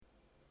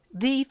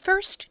The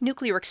first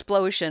nuclear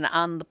explosion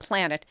on the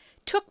planet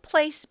took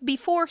place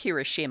before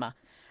Hiroshima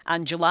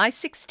on July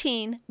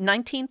 16,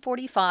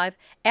 1945,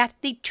 at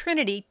the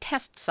Trinity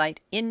test site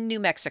in New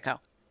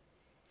Mexico.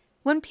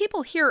 When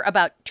people hear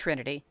about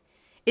Trinity,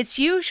 it's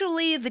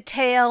usually the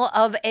tale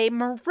of a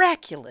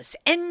miraculous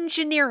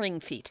engineering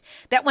feat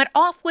that went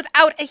off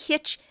without a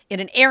hitch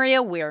in an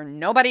area where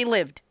nobody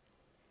lived.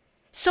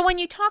 So when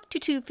you talk to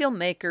two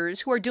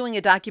filmmakers who are doing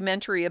a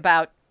documentary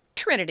about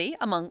Trinity,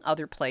 among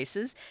other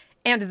places,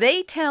 and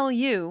they tell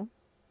you,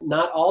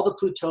 not all the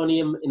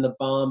plutonium in the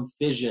bomb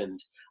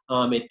fissioned.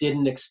 It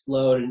didn't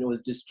explode, and it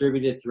was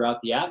distributed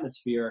throughout the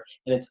atmosphere,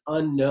 and it's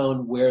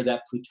unknown where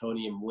that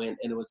plutonium went,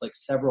 and it was like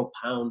several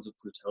pounds of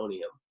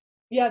plutonium.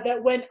 Yeah,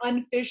 that went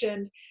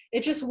unfissioned.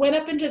 It just went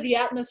up into the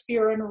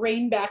atmosphere and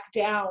rained back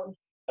down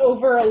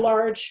over a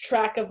large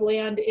tract of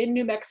land in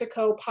New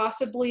Mexico,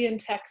 possibly in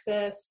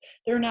Texas.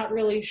 They're not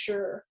really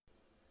sure.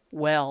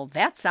 well,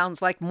 that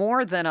sounds like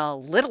more than a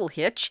little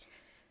hitch.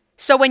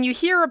 So when you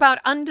hear about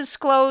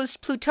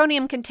undisclosed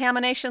plutonium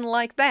contamination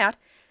like that,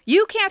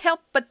 you can't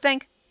help but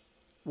think,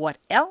 what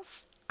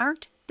else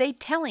aren't they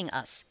telling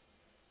us?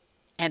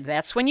 And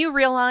that's when you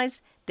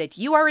realize that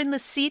you are in the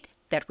seat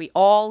that we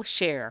all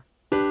share.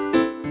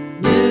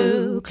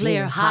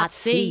 Nuclear hot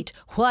seat,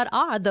 what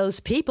are those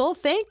people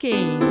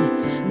thinking?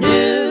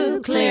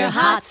 Nuclear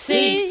hot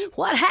seat,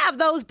 what have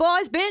those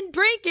boys been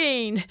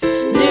drinking?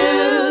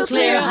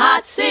 Nuclear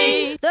hot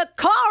seat, the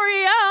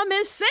corium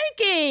is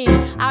sinking.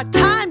 Our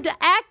time to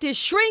act is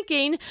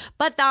shrinking,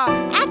 but our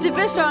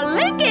activists are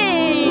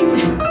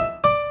linking.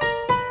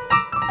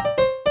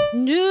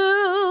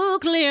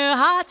 Nuclear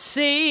hot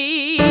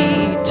seat,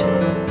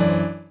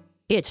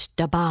 it's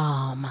the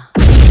bomb.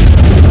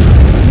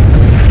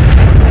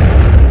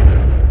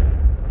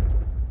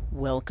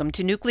 Welcome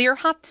to Nuclear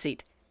Hot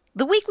Seat,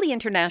 the weekly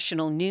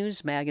international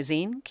news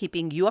magazine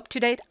keeping you up to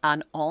date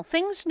on all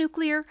things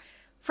nuclear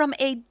from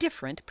a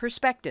different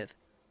perspective.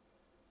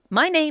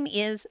 My name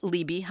is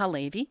Libby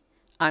Halevi.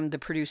 I'm the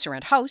producer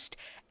and host,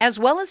 as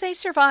well as a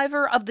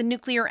survivor of the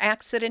nuclear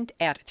accident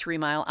at 3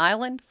 Mile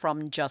Island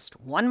from just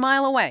 1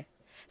 mile away.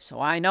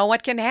 So I know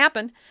what can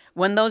happen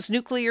when those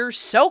nuclear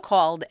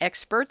so-called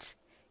experts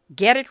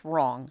get it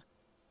wrong.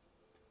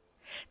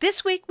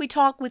 This week we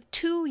talk with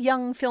two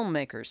young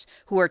filmmakers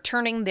who are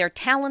turning their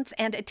talents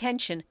and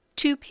attention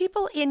to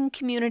people in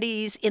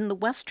communities in the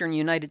western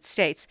United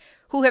States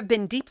who have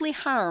been deeply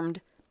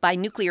harmed by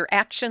nuclear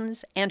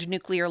actions and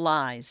nuclear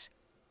lies.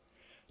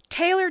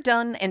 Taylor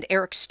Dunn and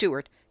Eric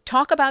Stewart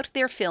talk about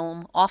their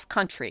film Off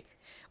Country,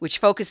 which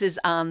focuses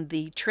on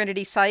the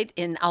Trinity site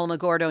in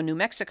Alamogordo, New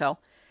Mexico,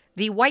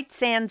 the White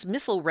Sands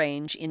Missile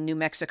Range in New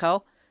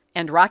Mexico,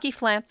 and Rocky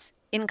Flats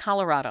in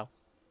Colorado.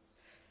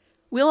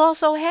 We'll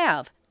also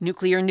have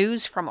nuclear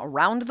news from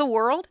around the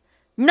world,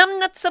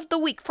 numbnuts of the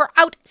week for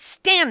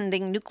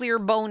outstanding nuclear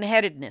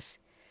boneheadedness,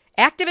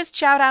 activist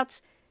shoutouts,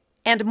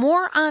 and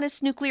more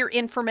honest nuclear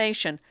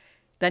information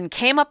than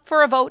came up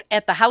for a vote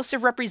at the House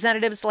of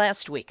Representatives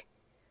last week.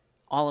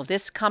 All of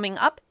this coming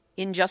up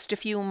in just a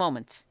few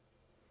moments.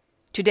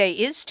 Today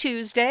is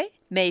Tuesday,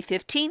 May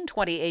 15,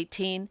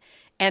 2018,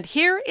 and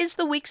here is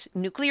the week's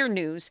nuclear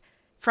news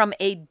from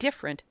a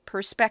different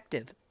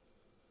perspective.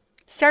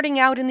 Starting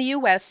out in the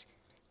U.S.,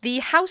 the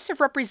House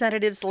of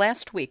Representatives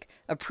last week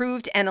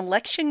approved an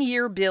election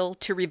year bill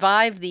to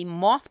revive the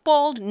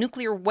mothballed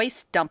nuclear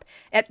waste dump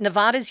at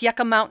Nevada's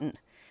Yucca Mountain.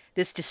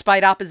 This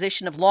despite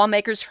opposition of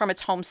lawmakers from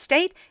its home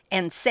state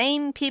and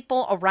sane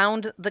people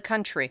around the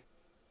country.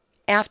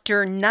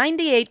 After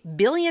 $98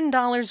 billion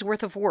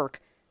worth of work,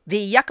 the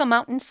Yucca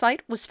Mountain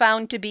site was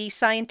found to be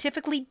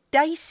scientifically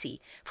dicey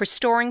for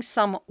storing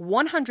some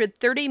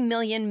 130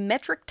 million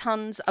metric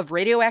tons of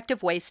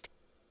radioactive waste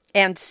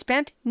and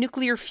spent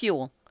nuclear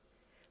fuel.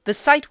 The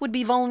site would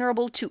be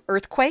vulnerable to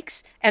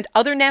earthquakes and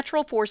other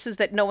natural forces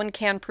that no one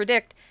can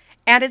predict,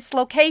 and its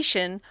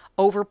location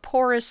over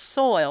porous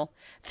soil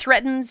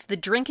threatens the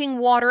drinking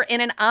water in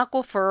an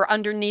aquifer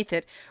underneath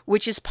it,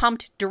 which is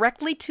pumped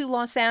directly to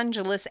Los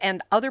Angeles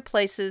and other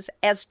places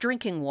as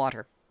drinking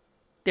water.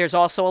 There's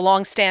also a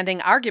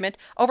long-standing argument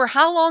over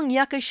how long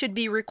Yucca should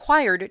be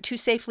required to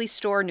safely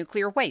store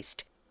nuclear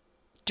waste.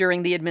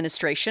 During the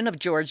administration of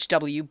George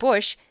W.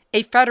 Bush,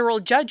 a federal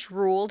judge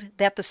ruled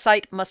that the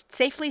site must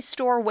safely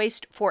store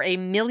waste for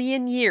 1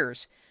 million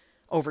years,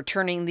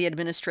 overturning the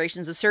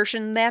administration's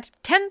assertion that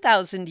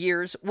 10,000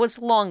 years was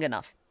long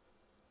enough.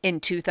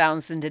 In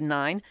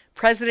 2009,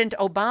 President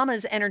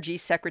Obama's Energy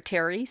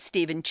Secretary,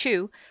 Stephen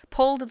Chu,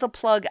 pulled the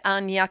plug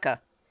on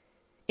Yucca.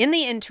 In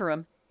the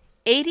interim,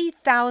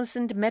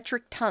 80,000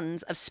 metric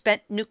tons of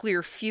spent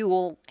nuclear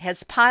fuel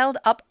has piled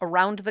up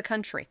around the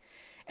country,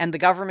 and the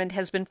government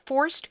has been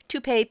forced to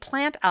pay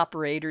plant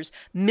operators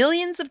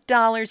millions of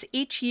dollars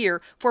each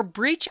year for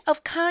breach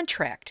of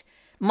contract,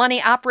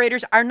 money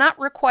operators are not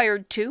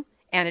required to,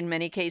 and in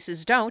many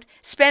cases don't,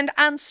 spend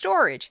on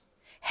storage.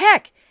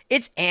 Heck,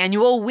 it's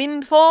annual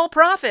windfall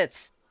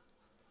profits.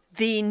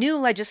 The new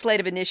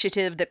legislative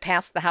initiative that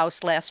passed the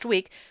House last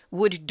week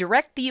would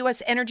direct the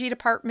U.S. Energy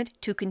Department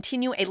to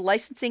continue a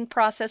licensing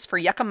process for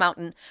Yucca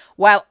Mountain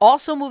while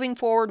also moving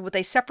forward with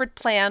a separate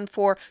plan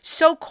for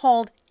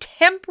so-called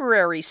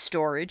temporary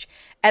storage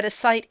at a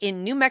site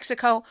in New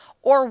Mexico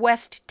or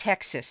West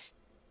Texas,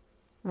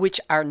 which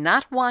are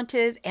not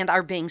wanted and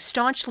are being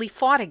staunchly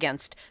fought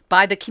against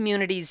by the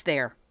communities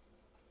there.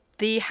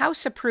 The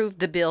House approved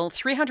the bill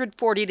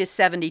 340 to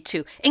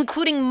 72,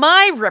 including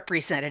my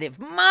representative,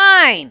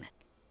 mine.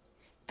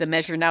 The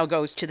measure now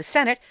goes to the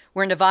Senate,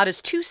 where Nevada's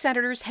 2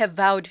 senators have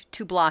vowed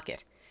to block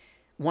it.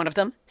 One of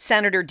them,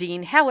 Senator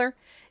Dean Heller,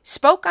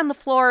 spoke on the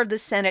floor of the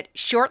Senate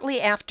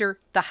shortly after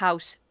the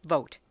House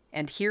vote.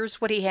 And here's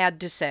what he had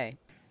to say.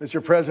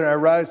 Mr. President, I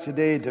rise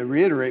today to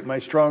reiterate my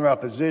strong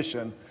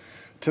opposition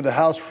to the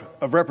House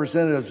of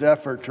Representatives'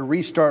 effort to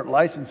restart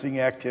licensing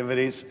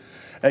activities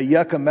at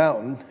Yucca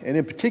Mountain, and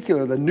in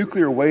particular the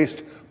Nuclear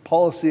Waste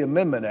Policy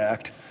Amendment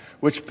Act,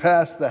 which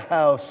passed the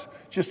House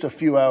just a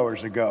few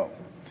hours ago.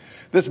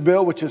 This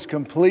bill, which is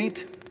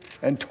complete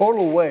and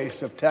total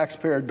waste of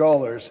taxpayer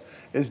dollars,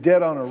 is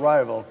dead on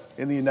arrival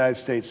in the United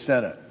States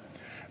Senate.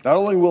 Not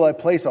only will I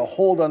place a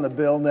hold on the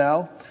bill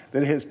now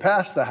that it has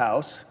passed the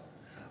House,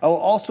 I will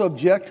also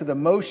object to the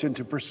motion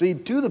to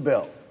proceed to the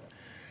bill.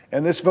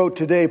 And this vote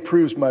today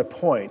proves my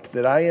point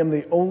that I am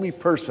the only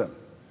person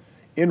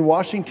in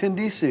Washington,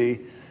 D.C.,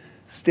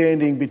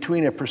 standing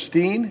between a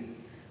pristine,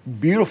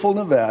 beautiful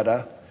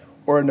Nevada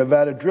or a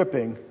Nevada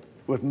dripping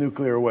with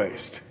nuclear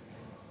waste.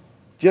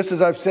 Just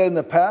as I've said in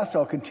the past,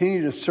 I'll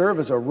continue to serve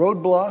as a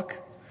roadblock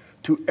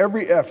to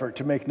every effort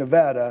to make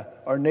Nevada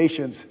our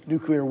nation's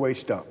nuclear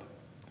waste dump.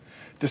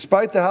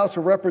 Despite the House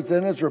of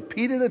Representatives'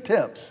 repeated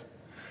attempts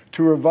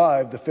to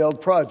revive the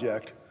failed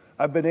project,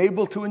 I've been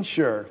able to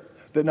ensure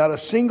that not a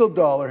single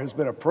dollar has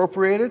been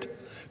appropriated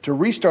to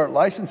restart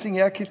licensing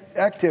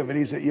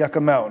activities at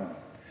Yucca Mountain.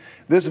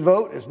 This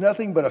vote is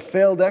nothing but a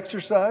failed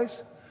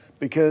exercise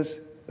because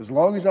as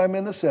long as I'm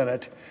in the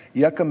Senate,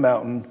 Yucca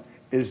Mountain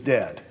is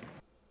dead.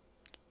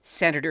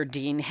 Senator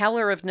Dean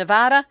Heller of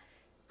Nevada,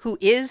 who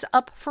is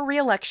up for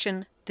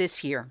re-election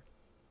this year.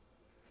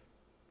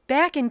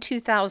 Back in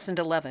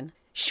 2011,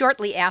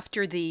 shortly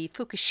after the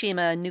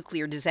Fukushima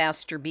nuclear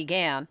disaster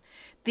began,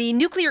 the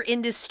nuclear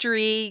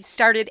industry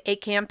started a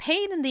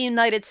campaign in the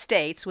United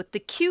States with the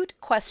cute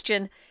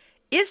question,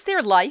 is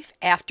there life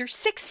after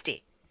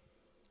 60?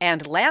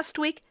 And last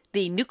week,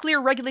 the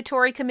Nuclear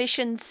Regulatory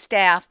Commission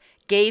staff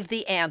gave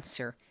the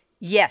answer.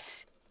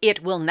 Yes,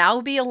 it will now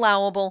be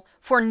allowable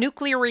for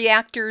nuclear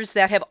reactors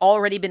that have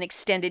already been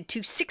extended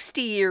to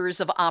 60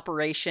 years of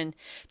operation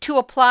to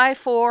apply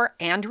for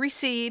and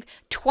receive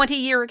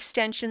 20-year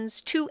extensions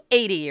to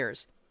 80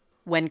 years.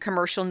 When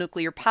commercial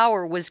nuclear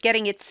power was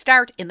getting its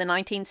start in the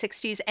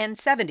 1960s and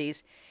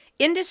 70s,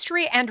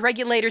 industry and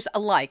regulators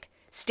alike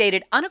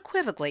stated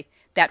unequivocally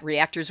that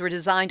reactors were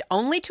designed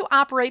only to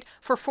operate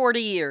for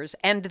 40 years,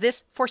 and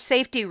this for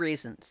safety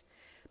reasons.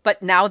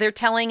 But now they're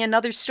telling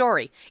another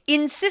story,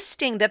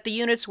 insisting that the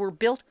units were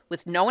built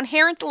with no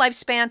inherent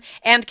lifespan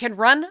and can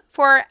run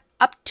for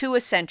up to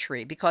a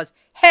century because,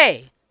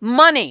 hey,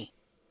 money!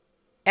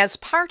 As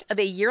part of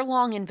a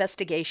year-long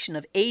investigation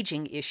of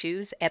aging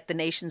issues at the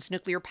nation's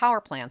nuclear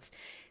power plants,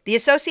 the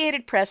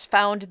Associated Press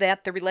found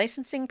that the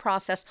relicensing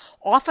process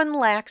often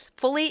lacks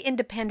fully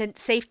independent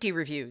safety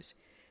reviews.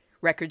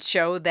 Records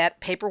show that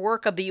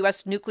paperwork of the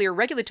U.S. Nuclear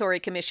Regulatory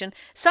Commission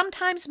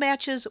sometimes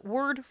matches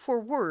word for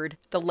word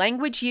the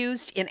language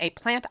used in a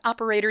plant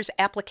operator's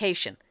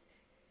application.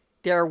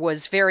 There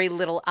was very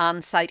little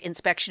on-site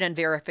inspection and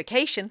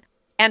verification,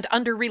 and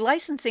under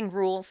relicensing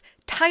rules,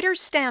 tighter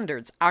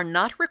standards are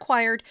not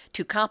required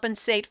to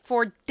compensate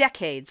for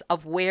decades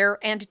of wear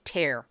and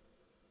tear.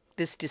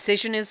 This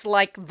decision is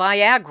like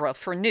Viagra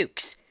for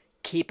nukes.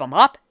 Keep 'em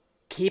up,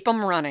 keep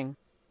 'em running.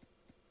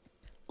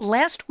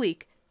 Last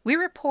week, we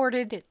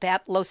reported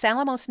that Los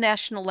Alamos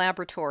National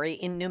Laboratory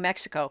in New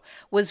Mexico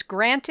was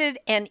granted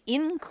an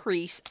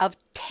increase of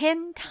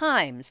 10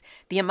 times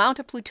the amount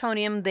of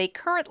plutonium they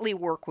currently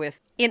work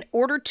with in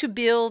order to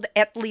build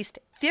at least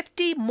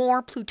 50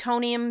 more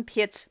plutonium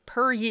pits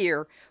per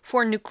year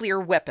for nuclear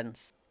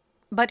weapons.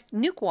 But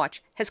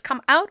NukeWatch has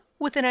come out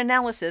with an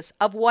analysis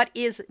of what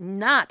is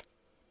not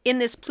in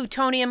this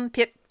plutonium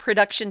pit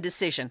production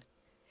decision.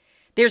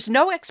 There's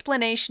no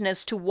explanation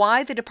as to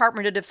why the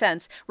Department of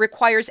Defense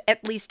requires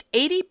at least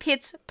 80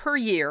 pits per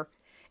year,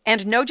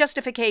 and no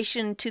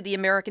justification to the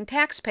American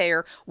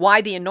taxpayer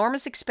why the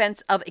enormous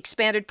expense of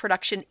expanded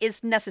production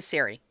is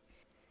necessary.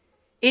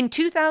 In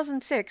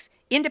 2006,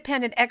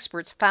 independent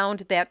experts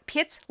found that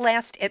pits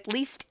last at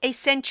least a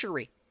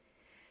century.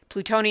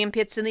 Plutonium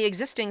pits in the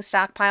existing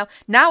stockpile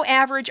now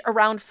average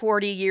around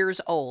 40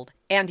 years old.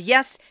 And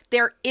yes,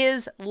 there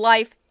is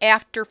life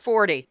after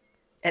 40.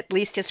 At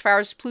least as far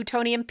as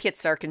plutonium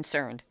pits are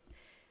concerned.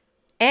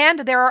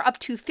 And there are up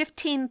to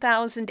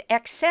 15,000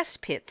 excess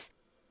pits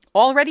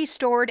already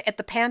stored at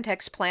the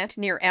Pantex plant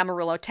near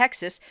Amarillo,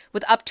 Texas,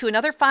 with up to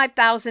another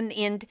 5,000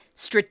 in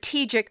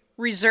strategic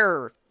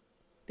reserve.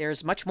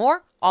 There's much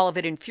more, all of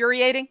it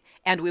infuriating,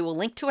 and we will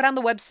link to it on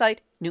the website,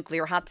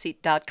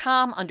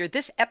 nuclearhotseat.com, under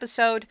this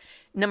episode,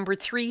 number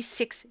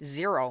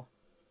 360.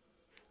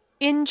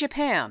 In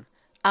Japan,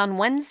 on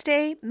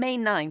Wednesday, May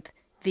 9th,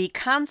 the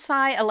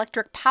Kansai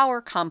Electric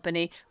Power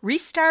Company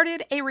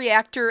restarted a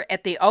reactor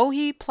at the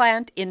Ohi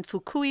plant in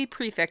Fukui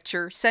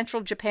Prefecture,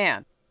 central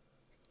Japan.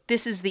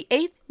 This is the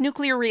 8th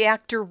nuclear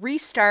reactor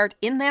restart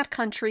in that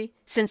country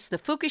since the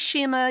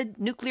Fukushima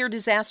nuclear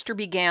disaster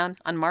began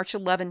on March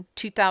 11,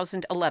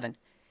 2011.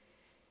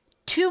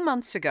 2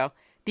 months ago,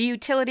 the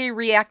utility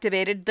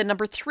reactivated the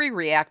number 3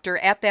 reactor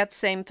at that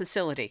same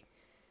facility.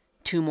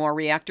 2 more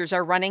reactors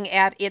are running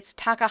at its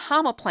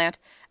Takahama plant,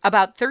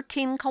 about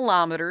 13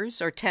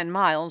 kilometers or 10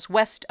 miles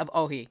west of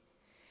Ohi.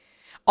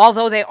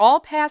 Although they all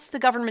passed the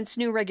government's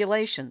new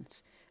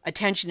regulations,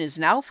 attention is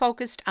now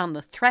focused on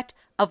the threat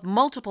of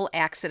multiple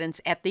accidents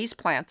at these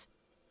plants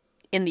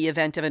in the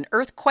event of an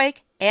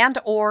earthquake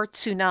and/or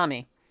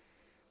tsunami.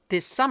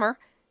 This summer,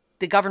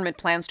 the government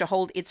plans to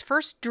hold its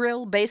first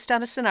drill based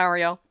on a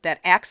scenario that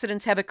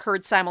accidents have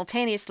occurred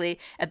simultaneously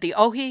at the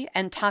Ohi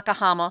and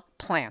Takahama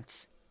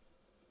plants.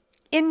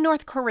 In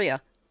North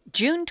Korea,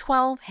 June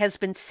 12 has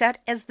been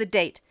set as the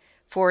date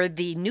for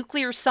the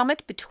nuclear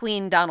summit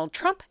between Donald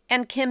Trump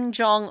and Kim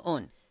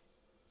Jong-un.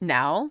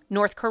 Now,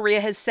 North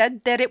Korea has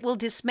said that it will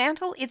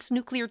dismantle its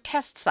nuclear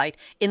test site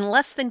in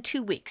less than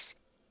 2 weeks.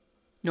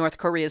 North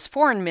Korea's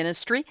foreign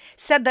ministry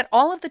said that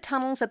all of the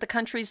tunnels at the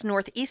country's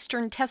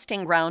northeastern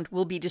testing ground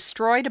will be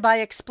destroyed by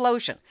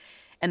explosion,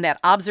 and that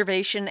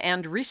observation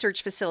and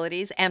research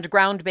facilities and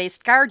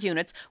ground-based guard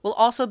units will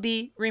also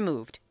be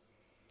removed.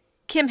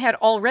 Kim had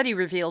already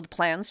revealed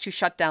plans to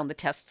shut down the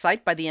test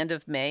site by the end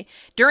of May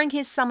during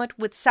his summit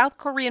with South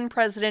Korean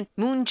President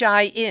Moon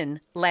Jae-in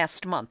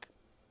last month.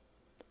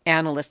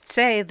 Analysts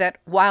say that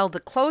while the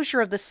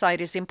closure of the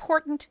site is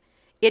important,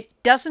 it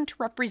doesn't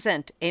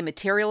represent a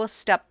material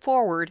step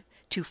forward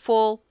to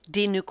full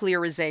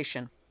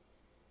denuclearization.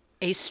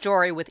 A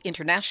story with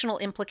international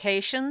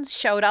implications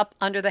showed up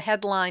under the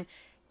headline,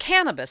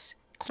 "Cannabis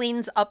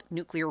Cleans Up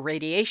Nuclear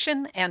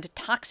Radiation and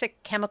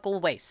Toxic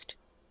Chemical Waste."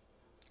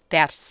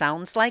 That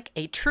sounds like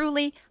a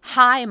truly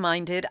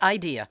high-minded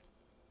idea.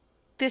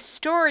 This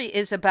story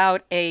is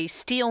about a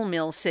steel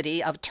mill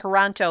city of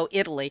Taranto,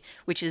 Italy,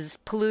 which is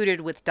polluted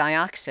with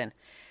dioxin.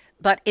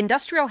 But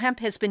industrial hemp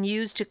has been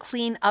used to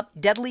clean up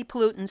deadly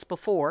pollutants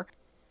before.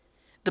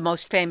 The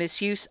most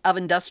famous use of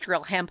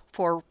industrial hemp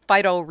for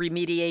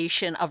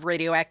phytoremediation of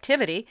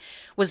radioactivity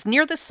was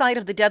near the site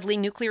of the deadly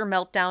nuclear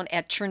meltdown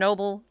at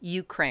Chernobyl,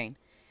 Ukraine.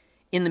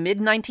 In the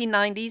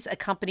mid-1990s, a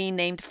company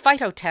named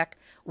Phytotech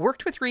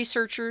worked with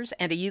researchers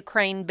and a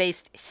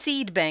Ukraine-based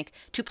seed bank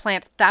to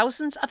plant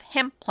thousands of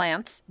hemp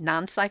plants,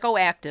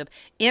 non-psychoactive,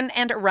 in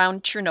and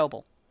around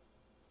Chernobyl.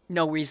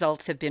 No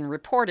results have been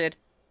reported,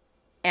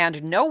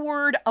 and no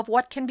word of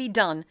what can be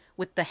done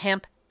with the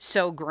hemp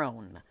so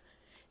grown.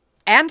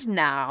 And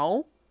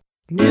now,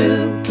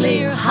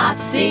 Nuclear hot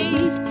seat,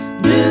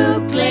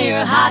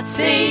 nuclear hot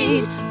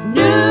seat,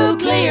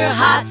 nuclear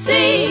hot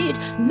seat,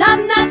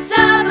 numbnuts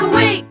of the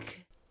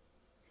week.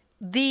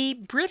 The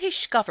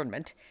British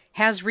government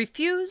has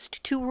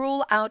refused to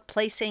rule out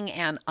placing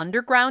an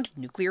underground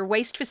nuclear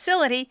waste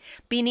facility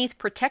beneath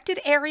protected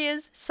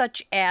areas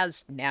such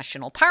as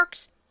national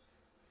parks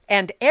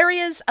and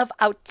areas of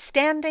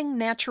outstanding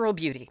natural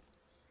beauty.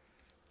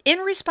 In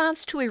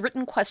response to a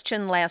written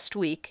question last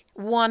week,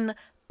 one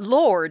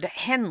Lord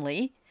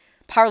Henley,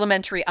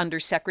 Parliamentary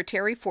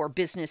Undersecretary for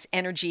Business,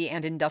 Energy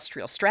and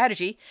Industrial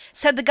Strategy,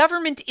 said the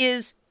government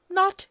is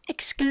not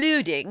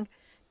excluding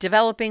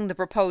developing the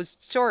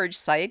proposed storage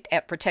site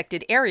at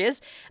protected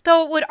areas,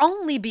 though it would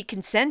only be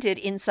consented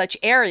in such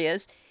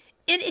areas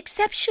in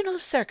exceptional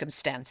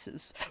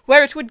circumstances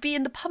where it would be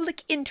in the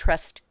public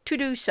interest to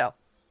do so.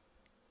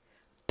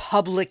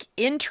 Public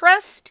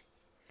interest?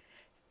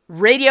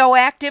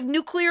 Radioactive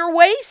nuclear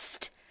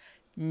waste?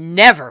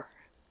 Never.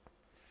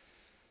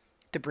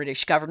 The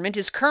British government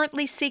is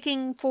currently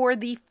seeking for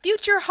the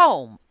future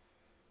home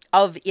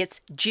of its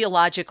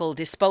geological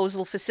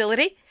disposal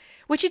facility,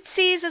 which it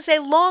sees as a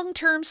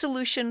long-term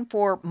solution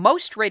for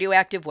most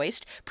radioactive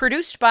waste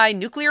produced by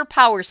nuclear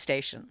power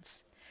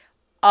stations.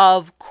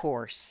 Of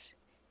course,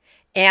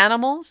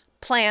 animals,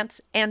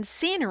 plants, and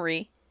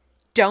scenery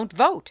don't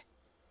vote,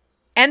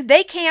 and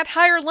they can't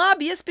hire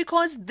lobbyists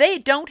because they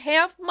don't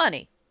have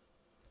money.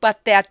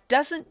 But that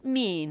doesn't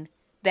mean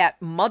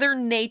that Mother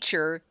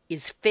Nature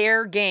is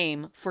fair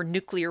game for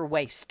nuclear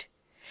waste.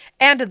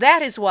 And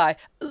that is why,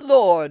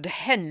 Lord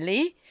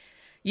Henley,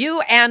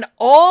 you and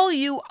all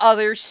you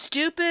other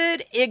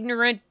stupid,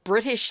 ignorant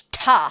British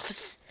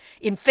toffs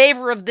in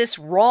favor of this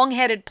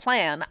wrong-headed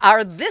plan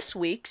are this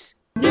week's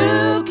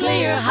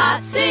Nuclear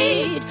hot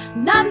seat,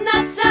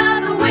 numbnuts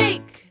of the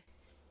week.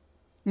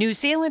 New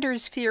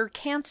Zealanders fear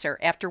cancer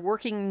after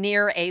working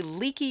near a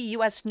leaky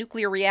U.S.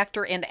 nuclear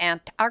reactor in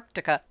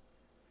Antarctica.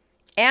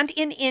 And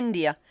in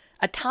India,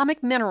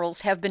 atomic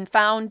minerals have been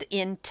found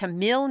in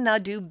Tamil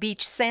Nadu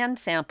beach sand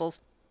samples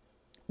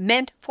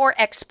meant for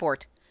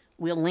export.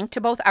 We'll link to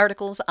both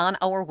articles on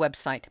our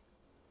website.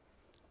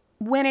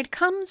 When it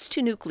comes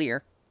to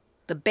nuclear,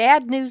 the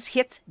bad news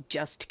hits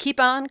just keep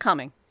on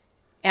coming.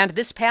 And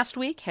this past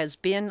week has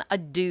been a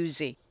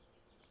doozy.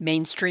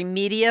 Mainstream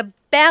media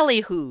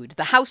ballyhooed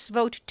the House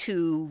vote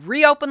to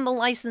reopen the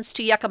license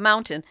to Yucca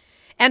Mountain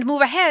and move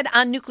ahead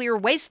on nuclear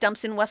waste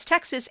dumps in West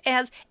Texas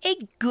as a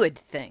good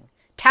thing,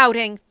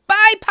 touting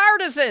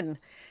bipartisan,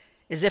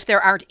 as if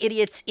there aren't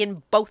idiots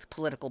in both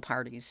political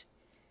parties.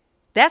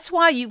 That's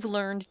why you've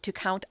learned to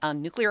count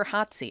on Nuclear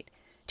Hot Seat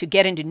to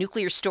get into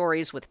nuclear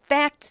stories with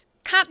facts,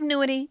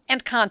 continuity,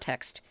 and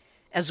context,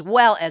 as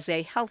well as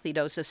a healthy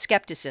dose of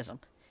skepticism.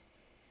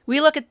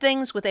 We look at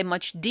things with a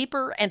much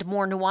deeper and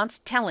more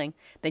nuanced telling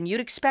than you'd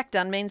expect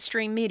on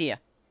mainstream media.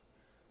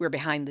 We're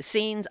behind the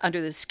scenes,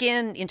 under the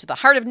skin, into the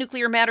heart of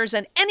nuclear matters,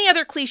 and any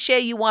other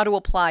cliche you want to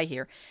apply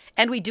here.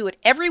 And we do it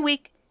every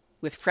week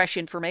with fresh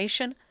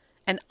information,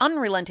 an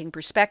unrelenting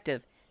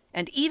perspective,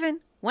 and even,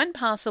 when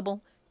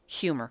possible,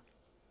 humor.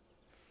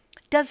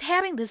 Does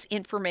having this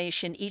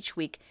information each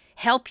week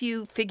help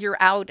you figure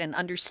out and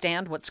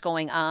understand what's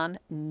going on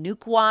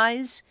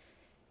nuke-wise?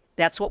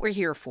 That's what we're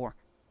here for.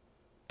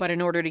 But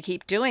in order to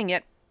keep doing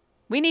it,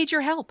 we need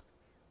your help.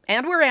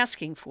 And we're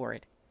asking for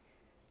it.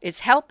 It's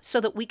help so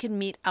that we can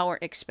meet our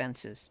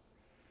expenses.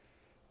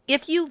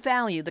 If you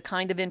value the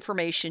kind of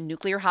information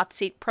Nuclear Hot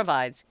Seat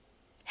provides,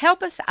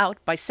 help us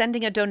out by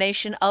sending a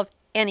donation of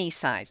any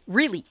size,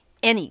 really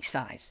any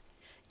size.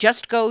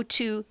 Just go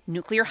to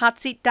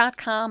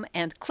nuclearhotseat.com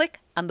and click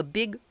on the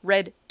big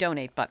red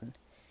donate button.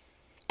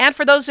 And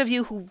for those of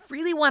you who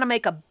really want to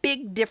make a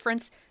big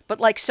difference, but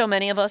like so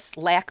many of us,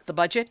 lack the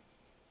budget,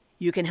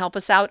 you can help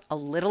us out a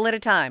little at a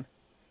time.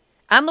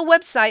 On the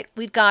website,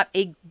 we've got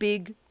a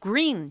big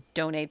green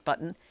donate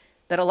button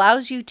that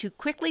allows you to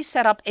quickly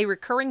set up a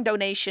recurring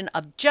donation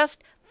of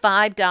just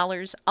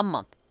 $5 a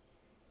month.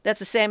 That's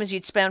the same as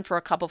you'd spend for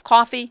a cup of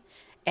coffee,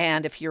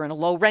 and if you're in a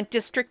low-rent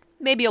district,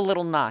 maybe a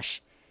little nosh.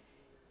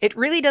 It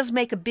really does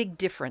make a big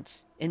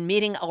difference in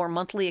meeting our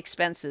monthly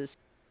expenses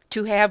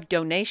to have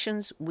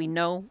donations we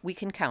know we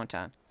can count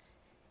on.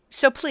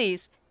 So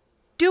please,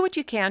 do what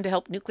you can to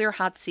help Nuclear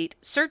Hot Seat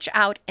search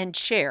out and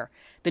share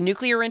the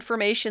nuclear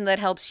information that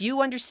helps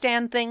you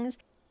understand things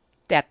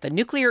that the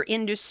nuclear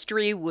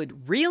industry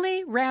would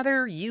really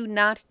rather you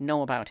not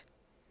know about.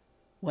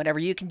 Whatever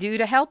you can do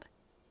to help,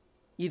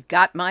 you've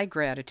got my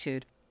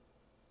gratitude.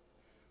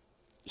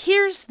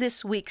 Here's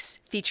this week's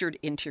featured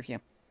interview.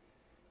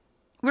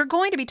 We're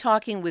going to be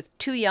talking with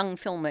two young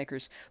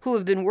filmmakers who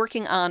have been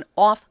working on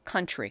Off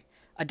Country,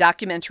 a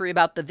documentary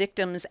about the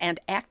victims and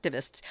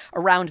activists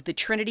around the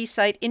Trinity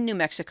site in New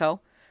Mexico,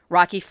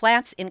 Rocky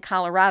Flats in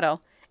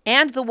Colorado,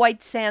 and the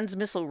White Sands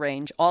Missile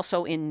Range,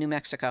 also in New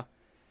Mexico.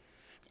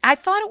 I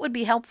thought it would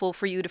be helpful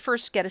for you to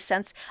first get a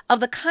sense of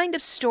the kind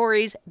of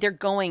stories they're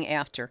going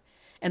after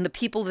and the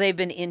people they've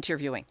been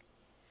interviewing.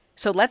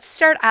 So let's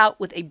start out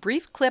with a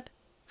brief clip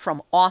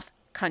from Off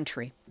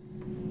Country.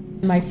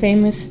 My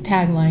famous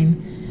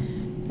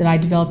tagline that I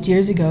developed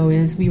years ago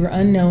is, "We were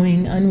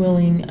unknowing,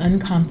 unwilling,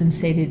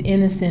 uncompensated,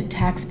 innocent,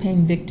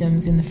 tax-paying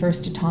victims in the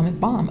first atomic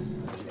bomb."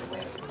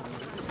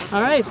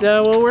 All right,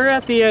 well, we're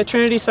at the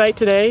Trinity site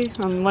today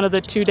on one of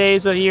the 2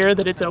 days a year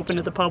that it's open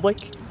to the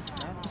public.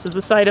 This is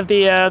the site of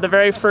the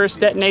very first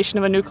detonation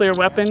of a nuclear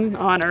weapon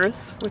on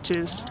Earth, which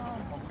is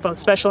both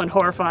special and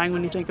horrifying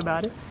when you think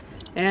about it.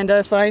 And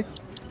so I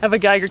have a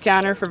Geiger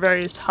counter for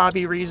various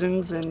hobby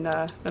reasons, and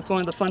that's one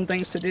of the fun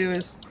things to do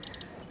is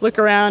look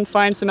around,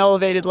 find some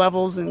elevated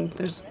levels, and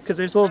because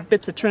there's little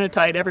bits of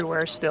trinitite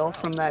everywhere still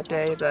from that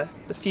day.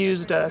 The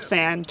fused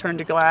sand turned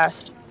to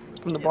glass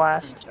from the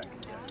blast.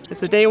 It's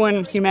the day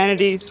when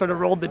humanity sort of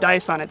rolled the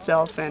dice on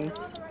itself, and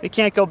it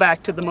can't go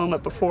back to the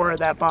moment before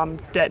that bomb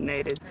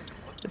detonated.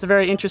 It's a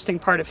very interesting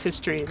part of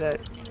history that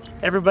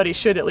everybody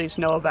should at least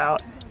know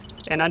about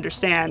and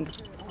understand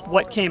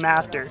what came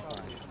after,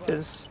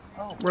 because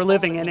we're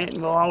living in it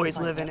and we'll always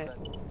live in it.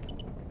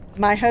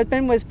 My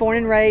husband was born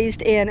and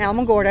raised in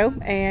Alamogordo,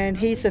 and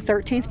he's the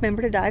 13th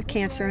member to die of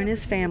cancer in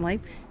his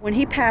family. When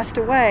he passed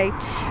away,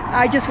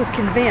 I just was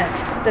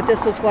convinced that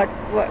this was what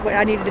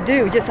I needed to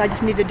do. I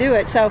just needed to do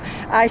it. So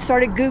I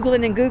started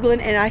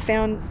Googling, and I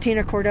found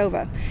Tina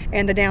Cordova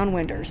and the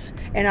Downwinders.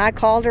 And I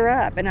called her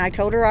up, and I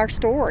told her our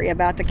story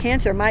about the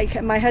cancer. My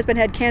husband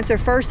had cancer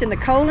first in the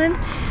colon.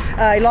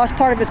 He lost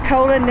part of his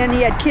colon, then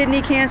he had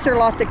kidney cancer,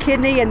 lost a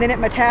kidney, and then it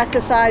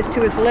metastasized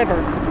to his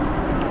liver.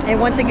 And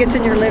once it gets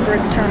in your liver,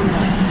 it's terminal.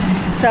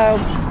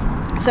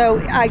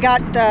 So I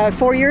got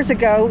 4 years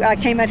ago, I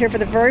came out here for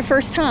the very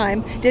first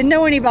time. Didn't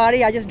know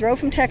anybody. I just drove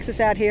from Texas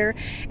out here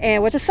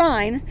and with a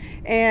sign.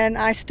 And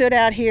I stood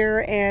out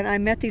here and I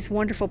met these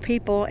wonderful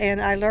people,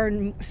 and I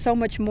learned so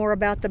much more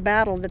about the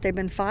battle that they've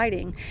been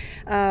fighting.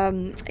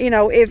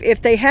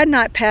 If they had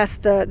not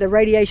passed the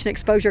Radiation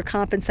Exposure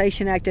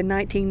Compensation Act in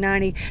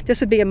 1990, this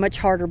would be a much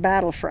harder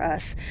battle for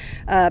us.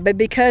 But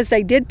because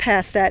they did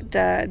pass that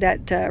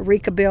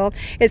RECA bill,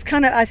 it's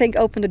kind of, I think,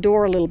 opened the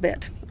door a little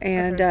bit.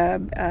 And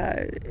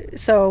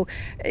so,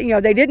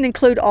 they didn't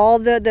include all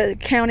the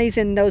counties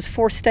in those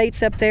 4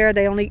 states up there.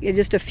 They only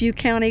just a few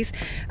counties.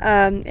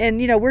 And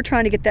we're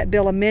trying to get that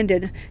bill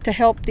amended to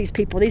help these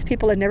people. These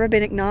people have never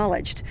been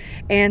acknowledged.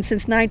 And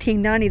since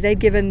 1990, they've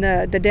given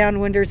the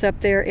downwinders up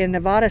there in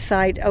Nevada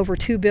site over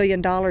 $2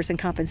 billion in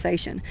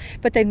compensation.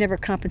 But they've never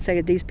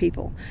compensated these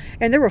people.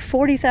 And there were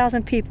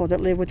 40,000 people that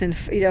live within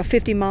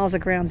 50 miles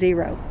of Ground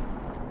Zero.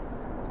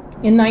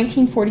 In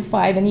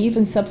 1945, and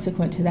even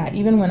subsequent to that,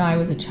 even when I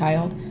was a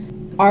child,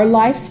 our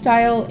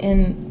lifestyle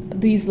in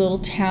these little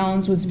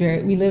towns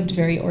we lived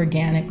very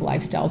organic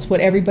lifestyles,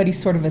 what everybody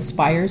sort of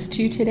aspires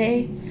to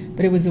today,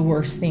 but it was the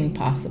worst thing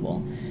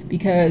possible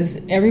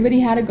because everybody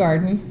had a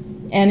garden.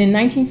 And in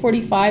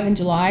 1945 in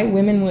July,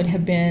 women would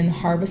have been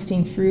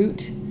harvesting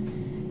fruit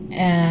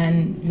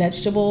and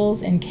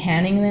vegetables and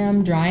canning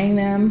them, drying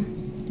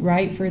them,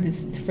 right, for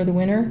the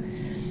winter.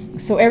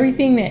 So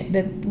everything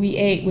that we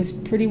ate was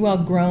pretty well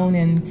grown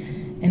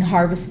and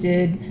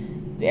harvested.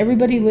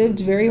 Everybody lived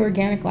very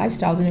organic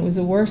lifestyles, and it was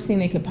the worst thing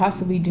they could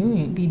possibly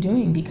be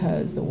doing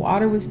because the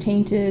water was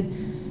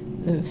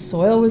tainted, the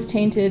soil was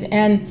tainted.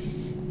 And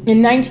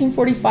in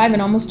 1945,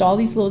 in almost all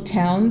these little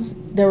towns,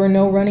 there was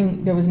no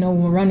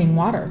running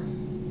water.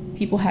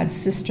 People had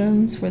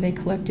cisterns where they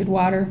collected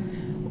water,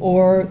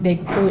 or they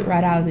pulled it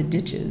right out of the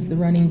ditches, the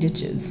running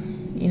ditches.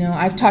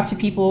 I've talked to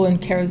people in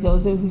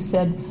Carrizozo who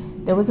said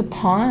there was a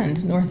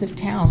pond north of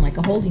town, like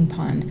a holding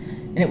pond,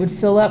 and it would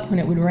fill up when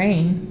it would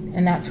rain,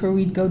 and that's where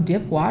we'd go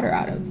dip water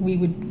out of. We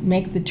would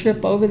make the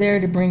trip over there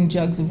to bring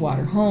jugs of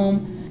water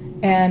home.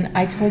 And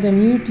I told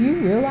him, do you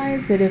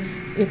realize that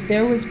if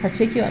there was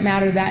particulate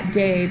matter that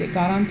day that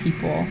got on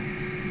people,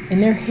 in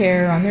their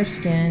hair, on their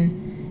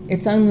skin,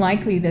 it's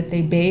unlikely that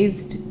they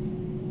bathed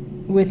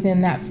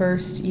within that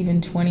first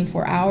even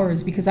 24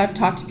 hours, because I've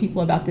talked to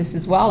people about this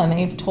as well, and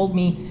they've told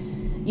me,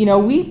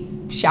 we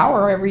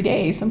shower every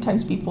day.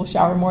 Sometimes people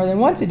shower more than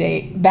once a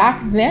day. Back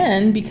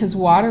then, because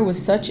water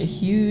was such a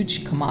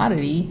huge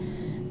commodity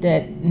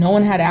that no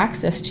one had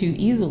access to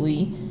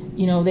easily,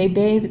 they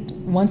bathed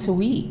once a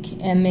week,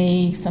 and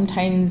they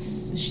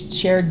sometimes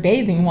shared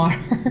bathing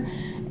water.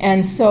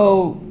 And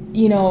so,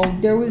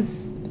 there were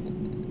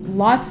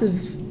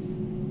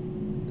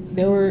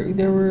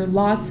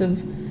lots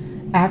of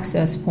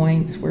access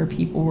points where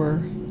people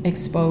were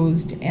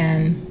exposed,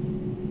 and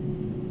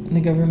the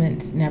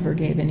government never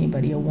gave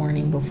anybody a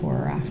warning before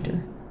or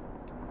after.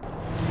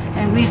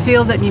 And we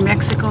feel that New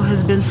Mexico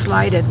has been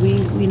slighted.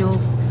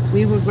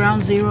 We were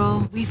ground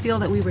zero. We feel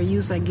that we were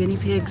used like guinea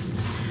pigs.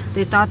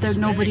 They thought that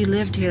nobody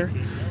lived here,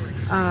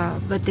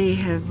 but they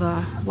have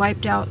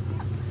wiped out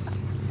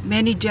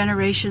many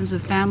generations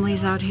of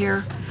families out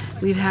here.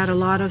 We've had a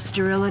lot of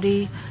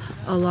sterility,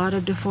 a lot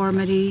of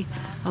deformity,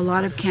 a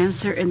lot of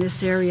cancer in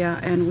this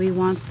area, and we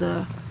want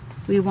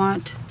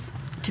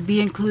to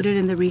be included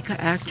in the RECA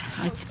Act.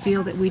 I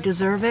feel that we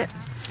deserve it,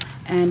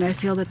 and I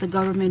feel that the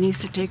government needs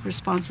to take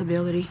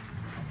responsibility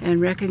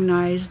and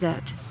recognize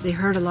that they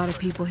hurt a lot of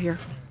people here.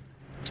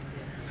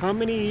 How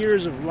many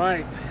years of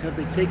life have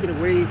they taken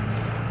away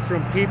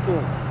from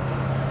people?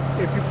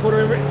 If you put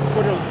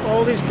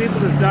all these people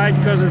that died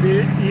because of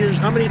the years,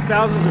 how many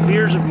thousands of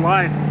years of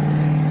life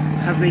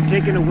have they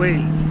taken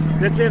away?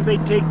 Let's say if they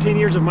take 10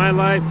 years of my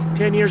life,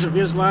 10 years of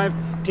his life,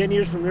 10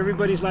 years from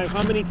everybody's life,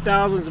 how many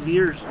thousands of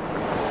years?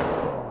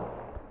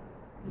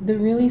 The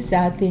really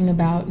sad thing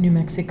about New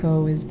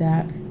Mexico is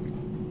that,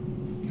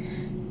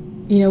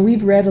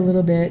 we've read a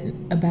little bit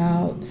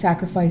about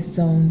sacrifice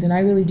zones, and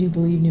I really do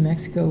believe New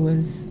Mexico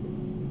was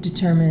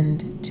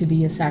determined to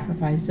be a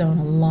sacrifice zone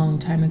a long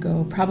time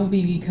ago,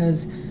 probably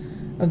because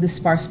of the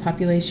sparse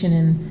population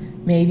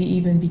and maybe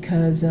even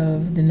because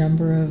of the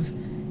number of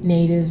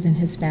natives and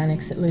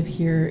Hispanics that live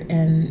here.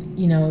 And,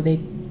 they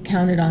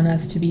counted on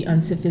us to be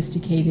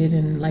unsophisticated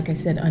and, like I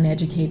said,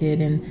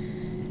 uneducated,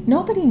 and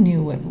nobody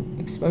knew what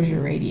exposure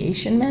to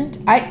radiation meant.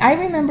 I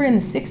remember in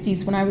the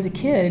 60s when I was a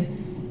kid,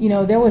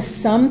 there was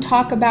some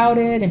talk about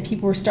it, and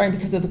people were starting,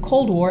 because of the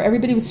Cold War,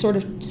 everybody was sort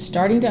of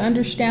starting to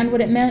understand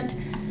what it meant.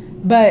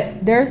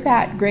 But there's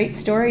that great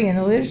story in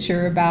the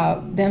literature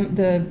about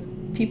the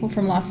people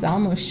from Los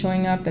Alamos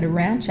showing up at a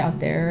ranch out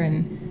there,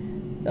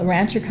 and the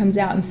rancher comes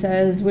out and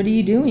says, "What are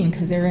you doing?"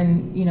 Because they're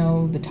in,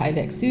 the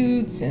Tyvek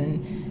suits,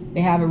 and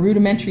they have a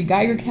rudimentary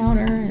Geiger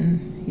counter,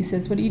 and he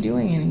says, "What are you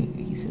doing?"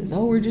 And he says,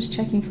 "Oh, we're just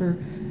checking for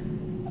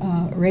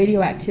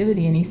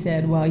radioactivity." And he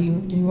said, "Well,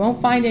 you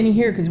won't find any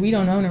here because we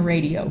don't own a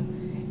radio."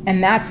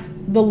 And that's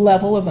the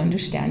level of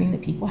understanding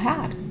that people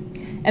had.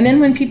 And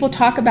then when people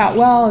talk about,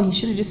 well, you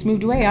should have just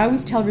moved away, I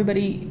always tell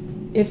everybody,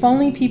 if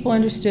only people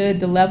understood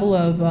the level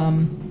of,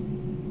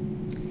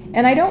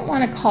 and I don't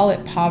want to call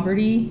it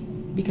poverty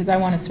because I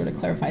want to sort of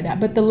clarify that,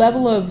 but the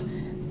level of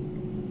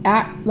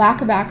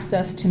lack of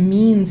access to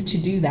means to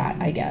do that,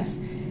 I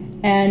guess.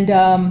 And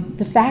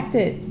the fact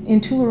that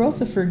in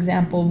Tularosa, for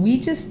example,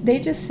 they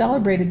just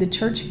celebrated the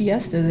church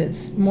fiesta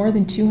that's more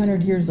than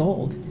 200 years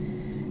old.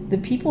 The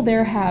people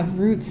there have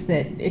roots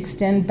that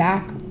extend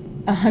back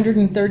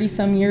 130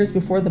 some years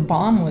before the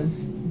bomb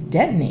was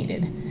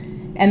detonated.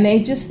 And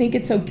they just think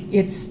it's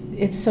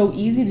so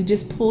easy to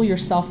just pull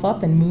yourself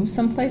up and move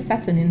someplace.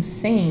 That's an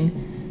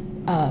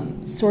insane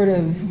sort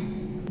of,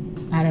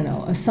 I don't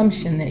know,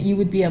 assumption that you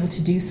would be able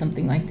to do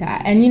something like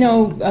that. And,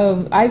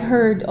 I've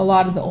heard a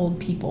lot of the old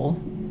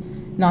people,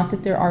 not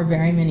that there are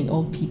very many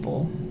old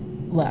people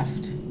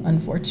left,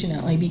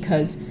 unfortunately,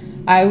 because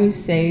I always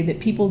say that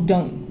people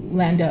don't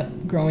end up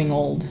growing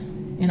old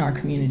in our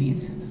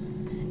communities.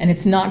 And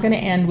it's not going to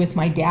end with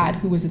my dad,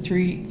 who was a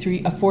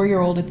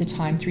 4-year-old at the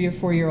time, 3 or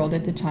 4-year-old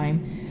at the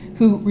time,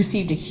 who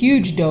received a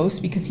huge dose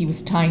because he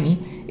was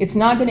tiny. It's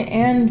not going to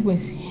end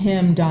with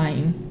him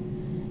dying.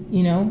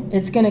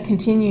 It's going to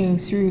continue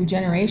through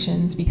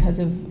generations because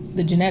of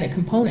the genetic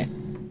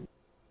component.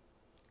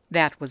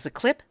 That was a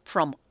clip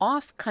from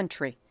Off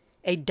Country,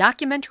 a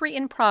documentary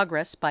in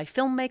progress by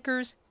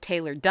filmmakers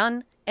Taylor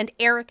Dunn and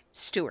Eric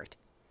Stewart.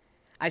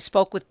 I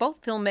spoke with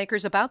both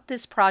filmmakers about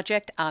this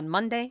project on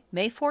Monday,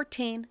 May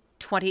 14,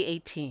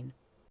 2018.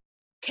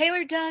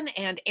 Taylor Dunn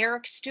and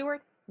Eric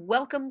Stewart,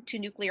 welcome to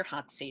Nuclear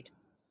Hot Seat.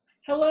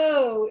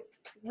 Hello.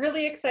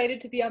 Really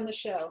excited to be on the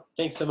show.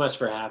 Thanks so much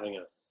for having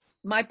us.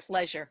 My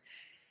pleasure.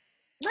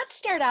 Let's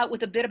start out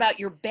with a bit about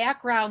your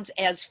backgrounds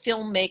as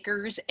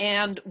filmmakers,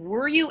 and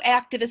were you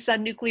activists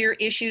on nuclear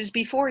issues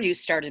before you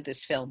started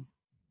this film?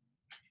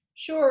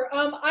 Sure.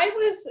 I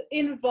was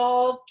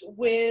involved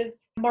with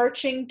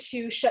marching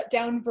to shut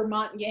down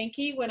Vermont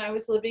Yankee when I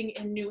was living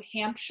in New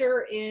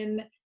Hampshire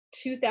in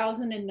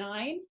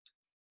 2009.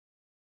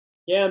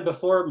 Yeah, and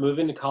before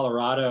moving to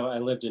Colorado, I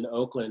lived in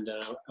Oakland,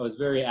 and I was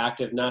very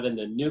active, not in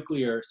the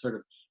nuclear sort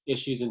of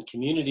issues and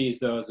communities,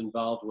 though I was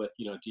involved with,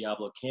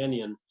 Diablo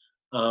Canyon,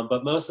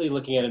 but mostly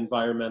looking at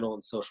environmental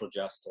and social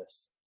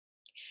justice.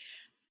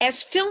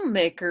 As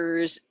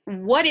filmmakers,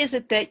 what is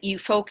it that you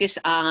focus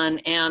on,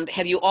 and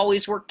have you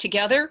always worked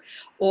together,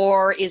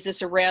 or is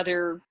this a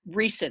rather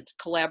recent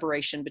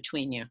collaboration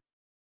between you?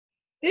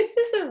 This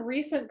is a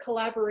recent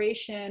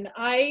collaboration.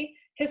 I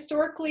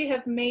historically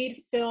have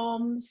made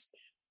films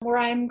where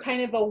I'm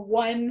kind of a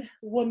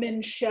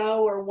one-woman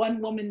show or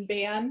one-woman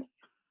band.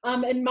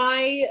 And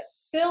my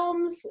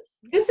films,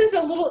 this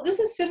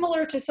is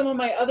similar to some of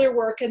my other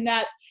work in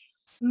that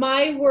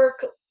my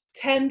work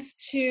tends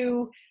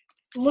to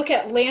look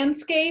at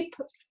landscape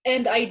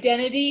and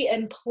identity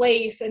and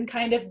place and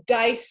kind of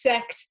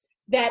dissect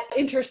that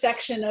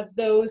intersection of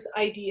those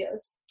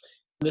ideas.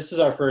 This is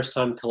our first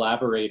time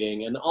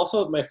collaborating, and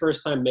also my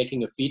first time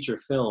making a feature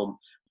film.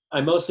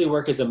 I mostly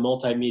work as a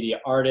multimedia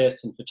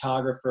artist and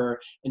photographer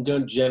and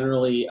don't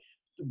generally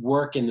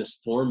work in this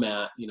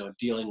format,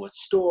 dealing with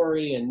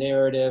story and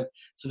narrative.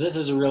 So this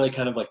is a really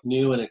kind of like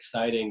new and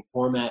exciting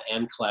format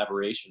and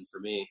collaboration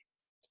for me.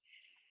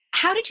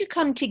 How did you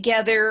come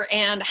together,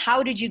 and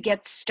how did you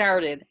get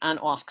started on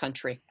Off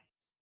Country?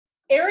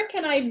 Eric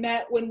and I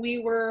met when we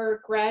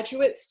were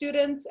graduate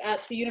students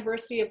at the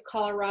University of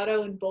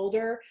Colorado in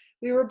Boulder.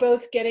 We were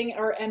both getting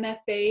our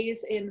MFAs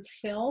in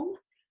film,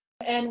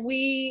 and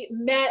we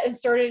met and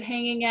started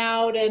hanging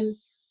out, and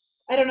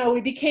I don't know,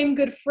 we became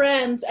good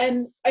friends.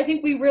 And I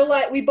think we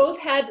realized we both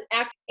had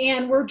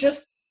and we're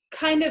just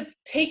kind of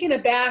taken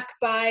aback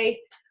by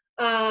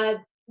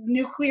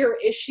nuclear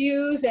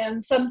issues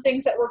and some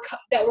things that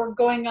were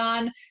going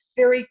on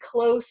very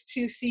close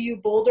to CU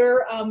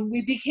Boulder.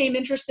 We became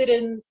interested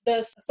in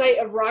the site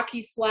of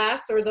Rocky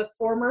Flats, or the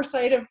former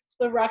site of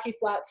the Rocky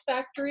Flats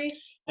factory.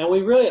 And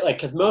we really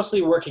because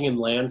mostly working in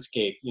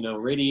landscape,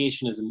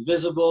 radiation is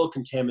invisible,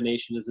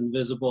 contamination is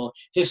invisible,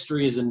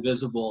 history is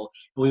invisible.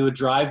 And we would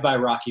drive by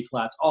Rocky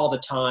Flats all the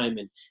time,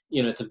 and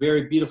it's a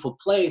very beautiful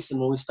place.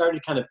 And when we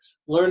started kind of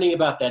learning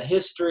about that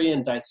history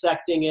and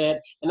dissecting it,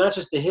 and not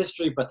just the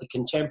history, but the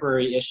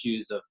contemporary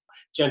issues of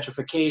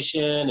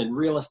gentrification and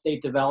real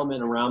estate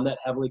development around that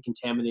heavily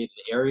contaminated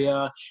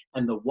area,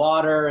 and the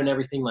water and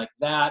everything like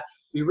that,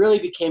 we really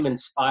became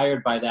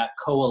inspired by that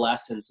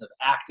coalescence of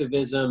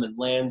activism and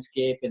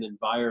landscape and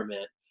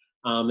environment.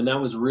 And that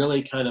was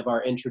really kind of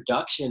our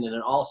introduction, and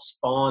it all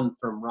spawned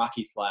from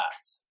Rocky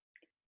Flats.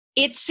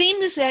 It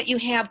seems that you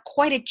have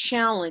quite a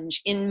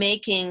challenge in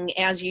making,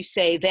 as you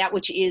say, that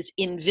which is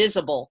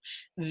invisible,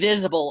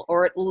 visible,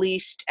 or at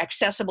least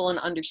accessible and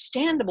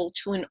understandable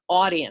to an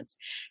audience.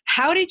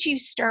 How did you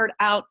start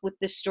out with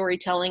this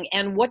storytelling,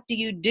 and what do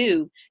you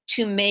do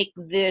to make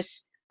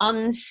this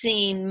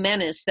unseen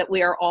menace that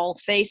we are all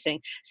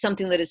facing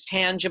something that is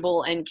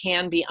tangible and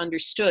can be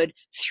understood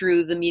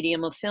through the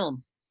medium of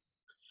film?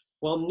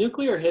 Well,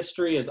 nuclear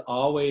history has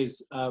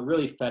always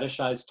really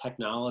fetishized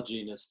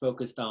technology and is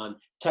focused on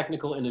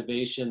technical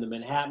innovation. The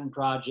Manhattan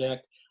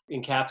Project,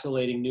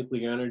 encapsulating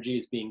nuclear energy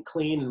as being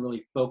clean and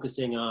really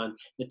focusing on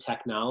the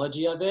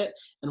technology of it.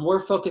 And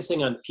we're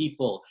focusing on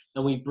people,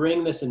 and we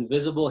bring this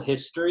invisible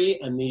history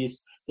and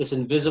this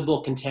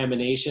invisible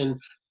contamination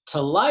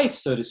to life,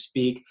 so to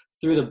speak,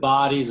 through the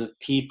bodies of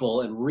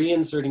people and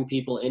reinserting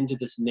people into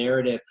this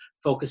narrative,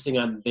 focusing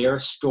on their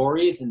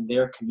stories and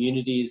their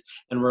communities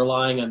and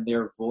relying on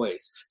their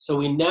voice. So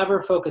we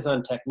never focus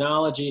on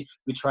technology.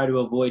 We try to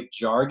avoid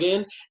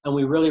jargon, and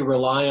we really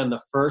rely on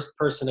the first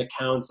person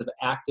accounts of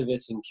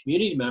activists and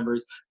community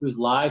members whose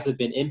lives have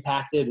been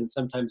impacted and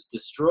sometimes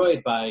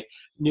destroyed by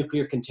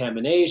nuclear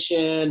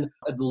contamination,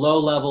 at the low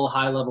level,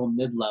 high level,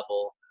 mid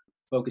level,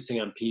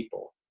 focusing on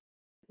people.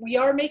 We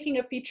are making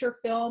a feature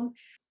film.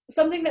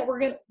 Something that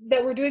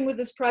we're doing with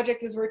this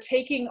project is we're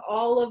taking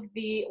all of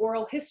the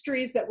oral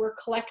histories that we're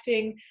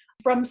collecting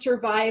from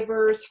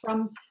survivors,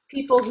 from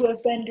people who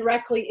have been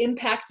directly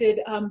impacted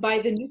by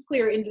the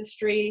nuclear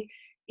industry,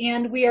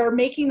 and we are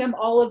making them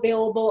all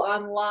available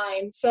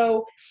online.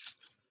 So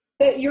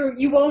that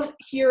you won't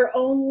hear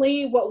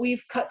only what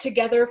we've cut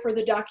together for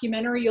the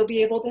documentary. You'll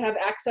be able to have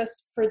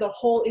access for the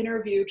whole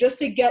interview, just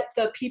to get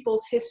the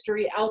people's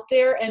history out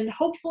there and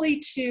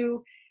hopefully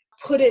to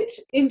put it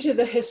into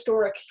the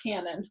historic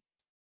canon.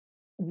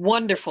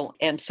 Wonderful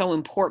and so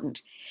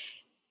important.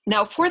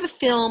 Now, for the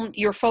film,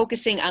 you're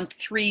focusing on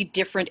 3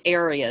 different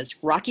areas: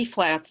 Rocky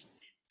Flats,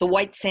 the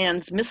White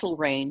Sands Missile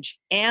Range,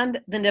 and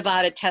the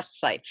Nevada test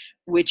site,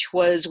 which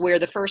was where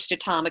the first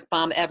atomic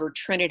bomb ever,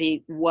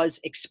 Trinity, was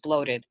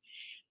exploded.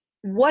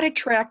 What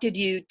attracted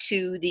you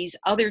to these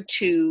other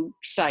 2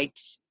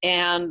 sites,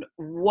 and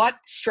what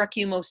struck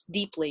you most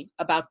deeply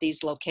about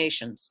these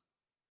locations?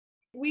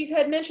 We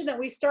had mentioned that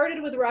we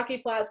started with Rocky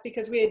Flats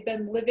because we had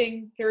been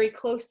living very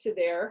close to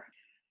there.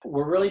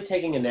 We're really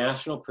taking a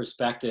national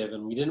perspective,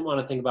 and we didn't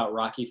want to think about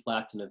Rocky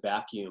Flats in a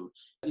vacuum.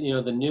 You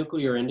know, the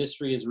nuclear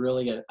industry is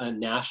really a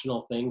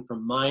national thing,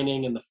 from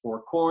mining in the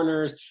Four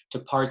Corners to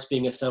parts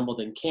being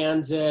assembled in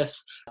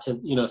Kansas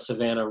to,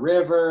 Savannah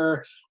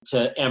River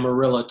to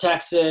Amarillo,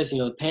 Texas,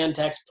 the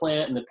Pantex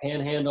plant and the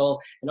Panhandle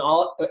and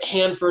all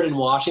Hanford in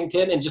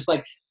Washington, and just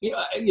like,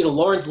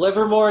 Lawrence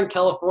Livermore in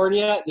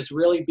California, just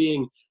really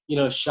being,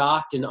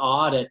 shocked and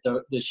awed at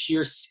the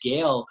sheer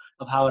scale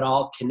of how it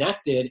all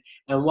connected.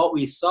 And what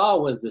we saw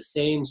was the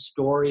same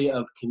story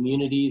of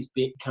communities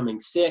becoming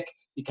sick,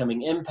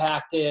 becoming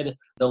impacted,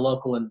 the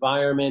local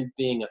environment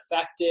being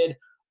affected,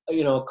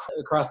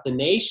 across the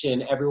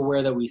nation,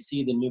 everywhere that we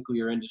see the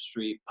nuclear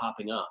industry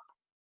popping up.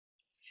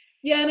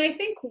 Yeah, and I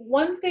think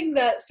one thing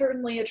that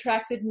certainly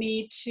attracted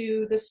me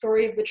to the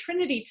story of the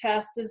Trinity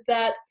test is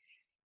that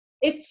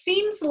it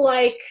seems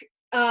like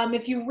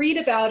if you read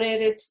about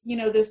it, it's,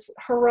 this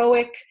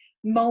heroic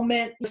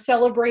moment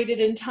celebrated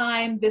in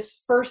time,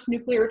 this first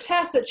nuclear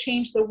test that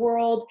changed the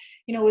world,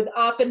 with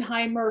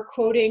Oppenheimer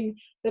quoting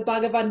the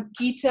Bhagavad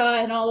Gita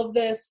and all of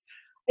this.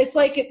 It's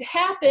like it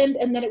happened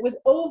and then it was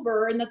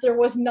over and that there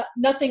was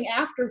nothing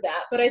after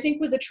that. But I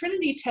think with the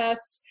Trinity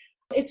test,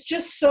 it's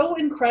just so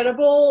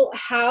incredible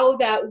how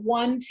that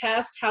one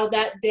test, how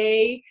that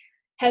day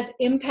has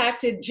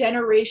impacted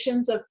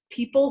generations of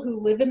people who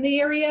live in the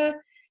area.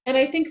 And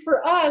I think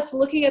for us,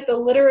 looking at the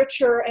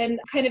literature and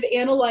kind of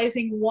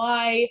analyzing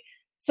why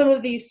some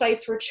of these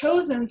sites were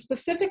chosen,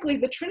 specifically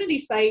the Trinity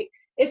site,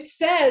 it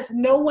says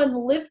no one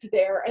lived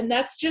there. And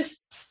that's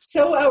just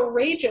so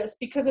outrageous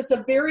because it's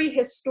a very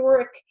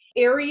historic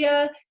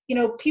area.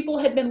 People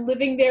had been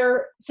living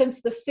there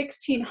since the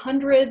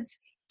 1600s.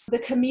 The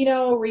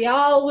Camino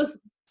Real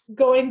was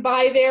going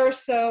by there.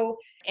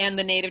 And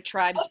the native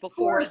tribes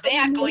before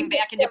that, going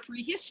back into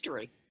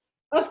prehistory.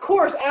 Of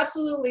course,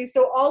 absolutely.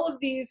 So all of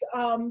these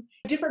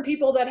different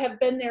people that have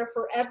been there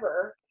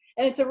forever.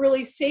 And it's a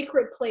really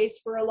sacred place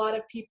for a lot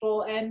of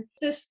people. And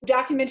this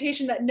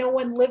documentation that no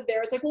one lived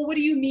there, it's like, well, what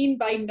do you mean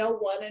by no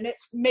one? And it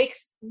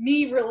makes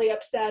me really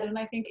upset, and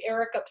I think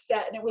Eric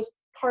upset. And it was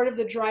part of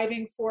the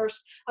driving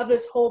force of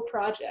this whole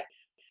project.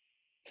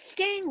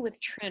 Staying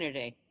with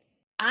Trinity,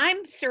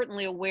 I'm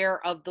certainly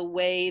aware of the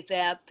way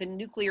that the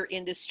nuclear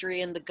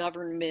industry and the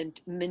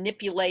government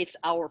manipulates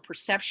our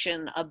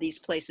perception of these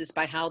places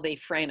by how they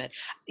frame it.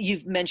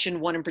 You've mentioned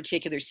one in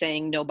particular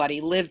saying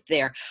nobody lived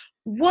there.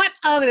 What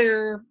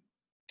other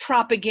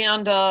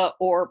propaganda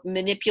or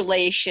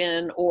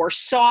manipulation or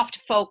soft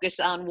focus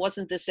on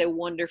wasn't this a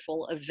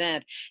wonderful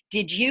event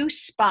did you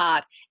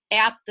spot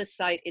at the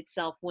site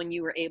itself when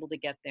you were able to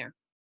get there?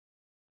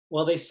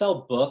 Well, they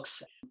sell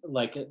books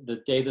like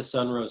The Day the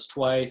Sun Rose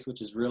Twice,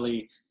 which is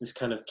really this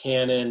kind of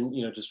canon,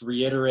 just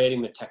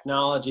reiterating the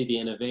technology, the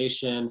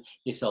innovation.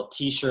 They sell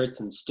T-shirts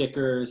and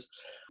stickers.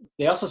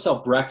 They also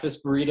sell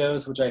breakfast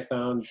burritos, which I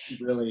found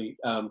really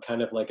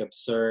kind of like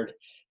absurd.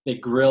 They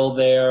grill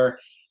there.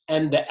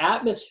 And the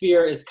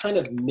atmosphere is kind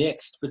of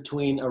mixed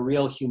between a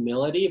real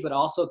humility, but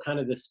also kind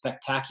of this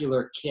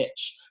spectacular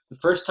kitsch. The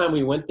first time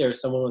we went there,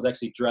 someone was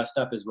actually dressed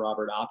up as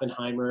Robert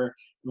Oppenheimer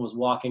and was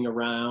walking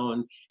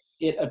around.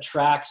 It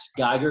attracts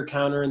Geiger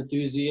counter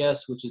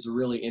enthusiasts, which is a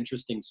really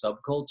interesting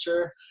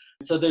subculture.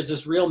 So there's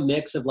this real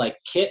mix of like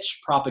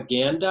kitsch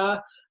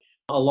propaganda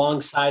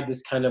alongside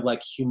this kind of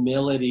like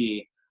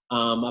humility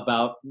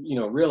about,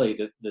 really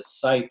the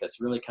site that's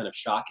really kind of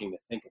shocking to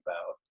think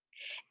about.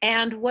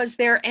 And was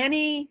there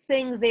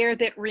anything there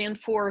that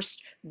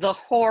reinforced the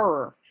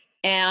horror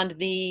and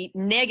the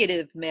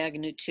negative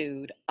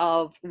magnitude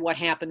of what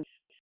happened?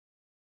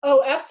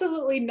 Oh,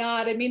 absolutely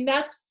not. I mean,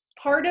 that's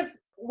part of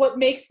what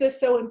makes this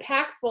so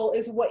impactful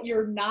is what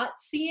you're not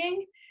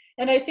seeing.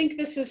 And I think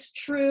this is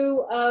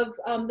true of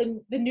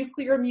the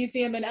Nuclear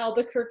Museum in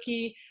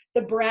Albuquerque,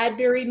 the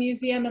Bradbury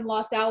Museum in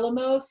Los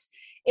Alamos.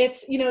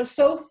 It's,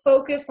 so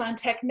focused on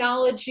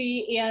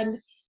technology and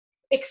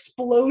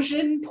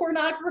explosion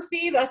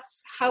pornography.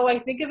 That's how I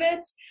think of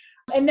it.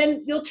 And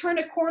then you'll turn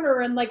a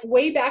corner and like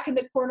way back in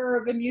the corner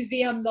of a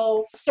museum,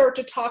 they'll start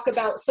to talk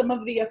about some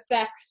of the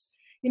effects,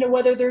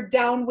 whether they're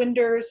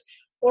downwinders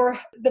or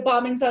the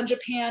bombings on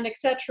Japan,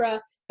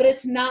 etc. But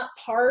it's not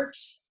part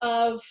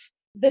of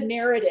the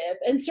narrative.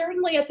 And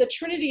certainly at the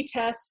Trinity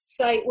test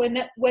site, when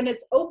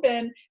it's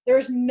open,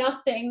 there's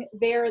nothing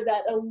there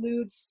that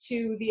alludes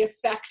to the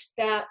effect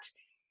that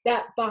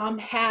that bomb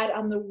had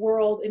on the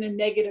world in a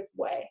negative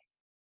way.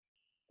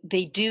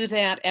 They do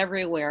that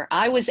everywhere.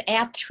 I was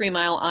at 3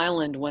 Mile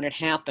Island when it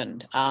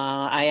happened.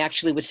 I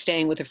actually was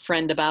staying with a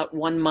friend about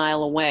 1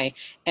 mile away,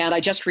 and I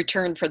just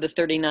returned for the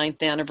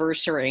 39th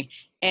anniversary.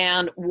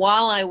 And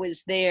while I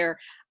was there,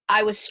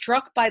 I was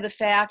struck by the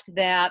fact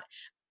that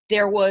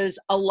there was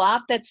a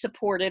lot that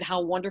supported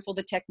how wonderful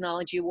the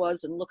technology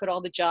was and look at all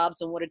the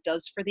jobs and what it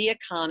does for the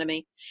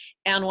economy.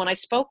 And when I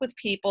spoke with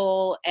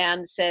people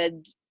and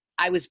said,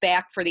 I was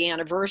back for the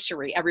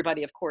anniversary.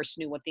 Everybody, of course,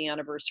 knew what the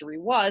anniversary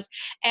was.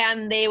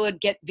 And they would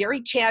get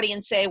very chatty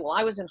and say, well,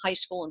 I was in high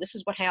school and this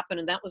is what happened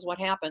and that was what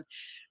happened.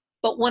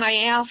 But when I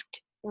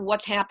asked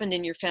what's happened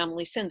in your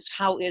family since,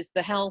 how is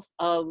the health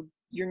of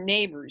your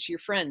neighbors, your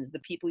friends,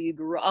 the people you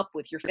grew up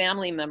with, your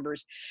family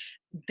members,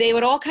 they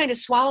would all kind of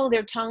swallow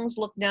their tongues,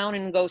 look down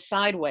and go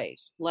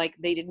sideways, like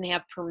they didn't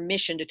have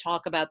permission to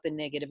talk about the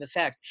negative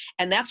effects.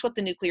 And that's what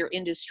the nuclear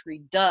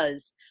industry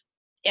does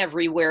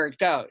everywhere it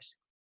goes.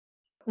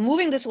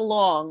 Moving this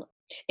along,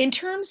 in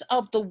terms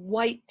of the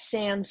White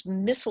Sands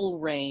Missile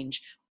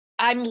Range,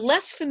 I'm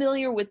less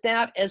familiar with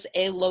that as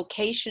a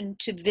location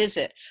to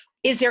visit.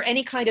 Is there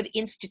any kind of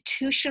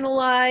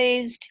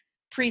institutionalized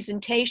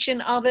presentation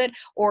of it,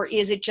 or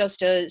is it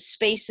just a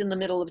space in the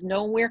middle of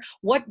nowhere?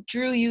 What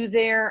drew you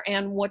there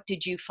and what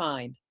did you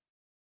find?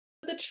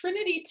 The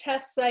Trinity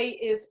test site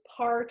is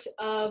part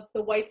of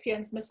the White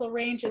Sands Missile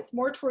Range. It's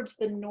more towards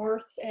the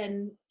north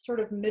and sort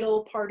of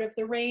middle part of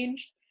the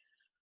range.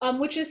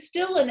 Which is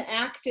still an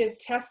active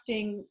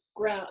testing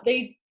ground.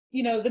 The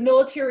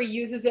military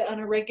uses it on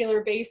a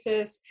regular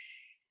basis.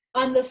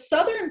 On the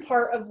southern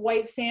part of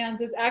White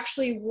Sands is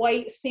actually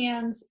White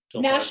Sands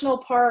National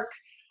Park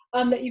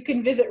that you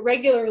can visit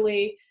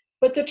regularly.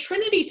 But the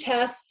Trinity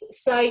test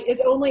site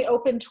is only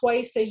open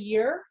twice a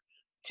year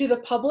to the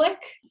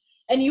public.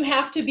 And you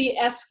have to be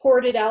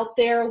escorted out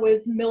there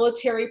with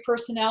military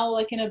personnel,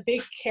 like in a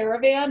big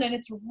caravan. And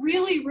it's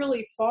really,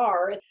 really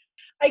far.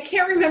 I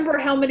can't remember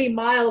how many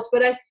miles,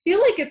 but I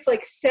feel like it's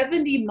like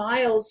 70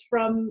 miles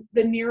from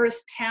the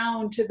nearest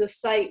town to the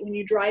site when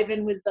you drive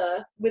in with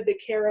the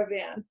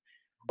caravan.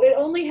 It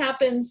only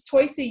happens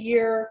twice a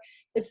year.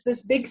 It's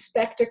this big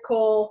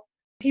spectacle.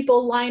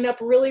 People line up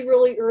really,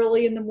 really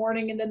early in the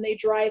morning and then they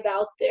drive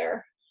out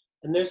there.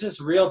 And there's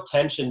this real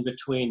tension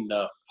between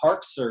the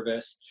Park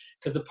Service,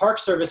 because the Park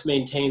Service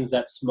maintains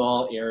that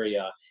small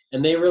area,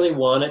 and they really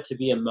want it to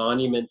be a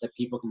monument that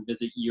people can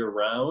visit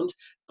year-round,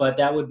 but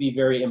that would be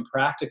very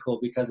impractical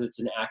because it's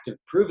an active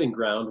proving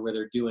ground where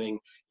they're doing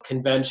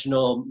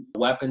conventional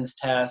weapons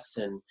tests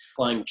and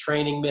flying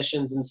training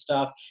missions and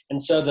stuff.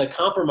 And so the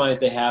compromise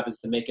they have is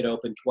to make it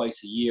open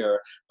twice a year.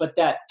 But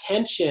that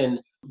tension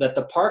that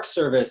the Park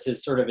Service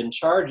is sort of in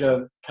charge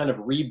of, kind of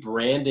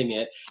rebranding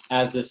it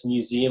as this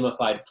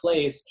museumified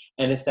place.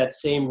 And it's that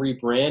same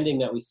rebranding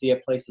that we see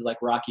at places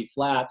like Rocky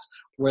Flats,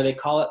 where they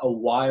call it a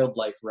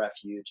wildlife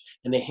refuge.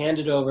 And they hand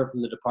it over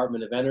from the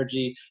Department of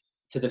Energy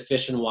to the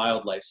Fish and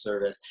Wildlife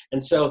Service.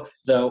 And so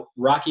the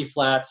Rocky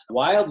Flats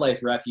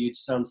Wildlife Refuge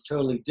sounds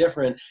totally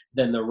different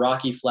than the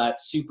Rocky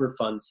Flats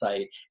Superfund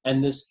site.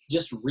 And this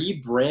just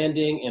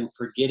rebranding and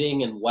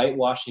forgetting and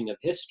whitewashing of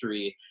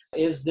history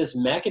is this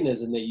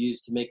mechanism they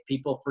use to make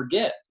people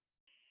forget.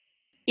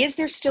 Is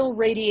there still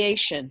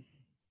radiation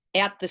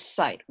at the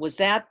site? Was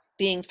that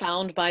being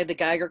found by the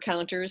Geiger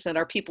counters? And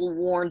are people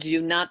warned to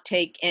do not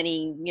take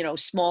any,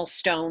 small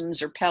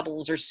stones or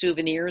pebbles or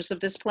souvenirs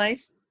of this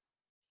place?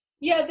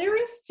 Yeah,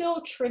 there is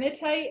still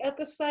trinitite at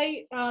the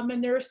site,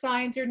 and there are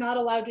signs you're not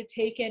allowed to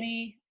take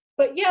any.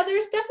 But yeah,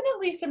 there's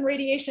definitely some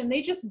radiation.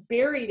 They just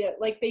buried it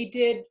like they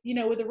did,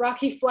 with the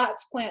Rocky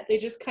Flats plant. They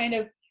just kind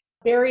of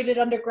buried it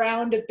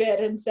underground a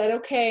bit and said,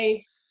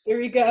 okay, here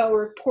you go,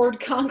 or poured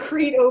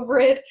concrete over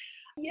it.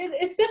 Yeah,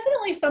 it's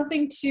definitely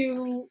something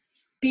to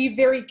be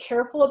very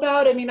careful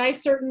about. I mean,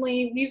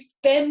 we've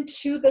been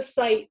to the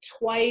site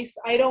twice.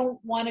 I don't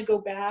want to go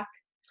back.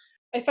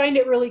 I find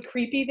it really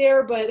creepy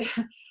there, but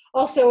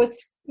also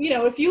it's,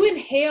 if you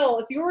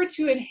were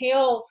to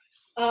inhale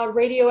a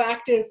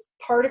radioactive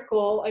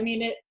particle,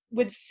 it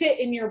would sit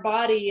in your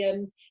body,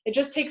 and it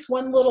just takes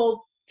one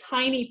little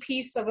tiny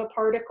piece of a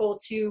particle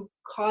to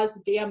cause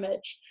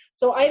damage.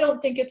 So I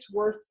don't think it's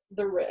worth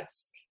the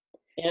risk.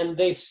 And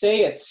they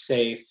say it's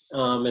safe,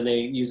 and they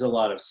use a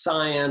lot of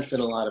science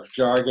and a lot of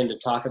jargon to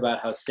talk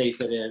about how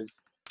safe it is.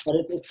 but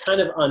it's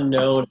kind of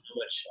unknown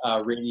how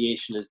much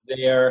radiation is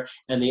there,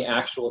 and the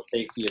actual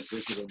safety of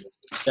visiting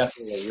is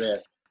definitely a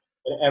risk.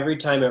 And every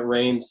time it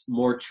rains,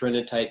 more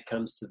trinitite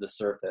comes to the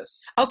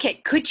surface.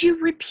 Okay, could you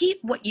repeat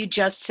what you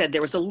just said?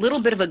 There was a little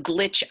bit of a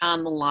glitch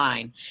on the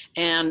line,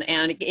 and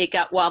it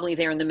got wobbly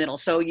there in the middle.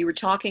 So you were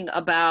talking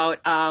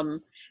about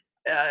the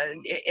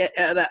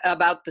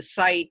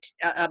site,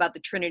 about the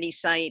Trinity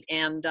site,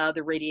 and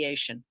the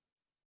radiation.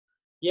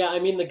 Yeah, I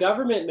mean, the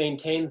government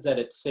maintains that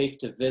it's safe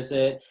to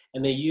visit,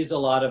 and they use a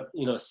lot of,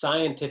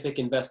 scientific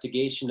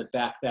investigation to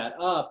back that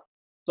up.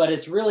 But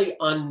it's really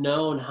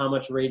unknown how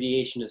much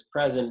radiation is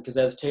present because,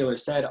 as Taylor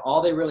said,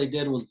 all they really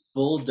did was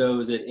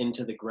bulldoze it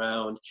into the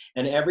ground.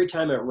 And every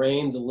time it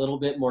rains, a little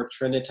bit more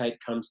trinitite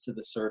comes to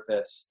the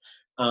surface.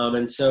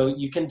 And so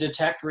you can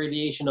detect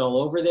radiation all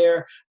over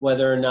there,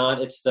 whether or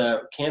not it's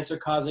the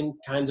cancer-causing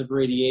kinds of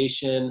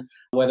radiation,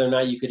 whether or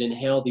not you could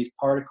inhale these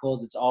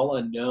particles, it's all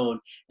unknown,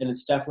 and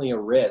it's definitely a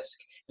risk.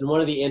 And one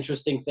of the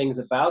interesting things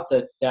about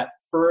that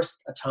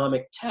first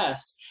atomic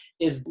test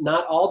is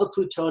not all the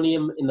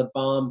plutonium in the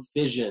bomb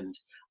fissioned.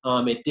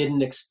 It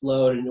didn't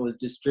explode, and it was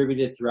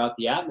distributed throughout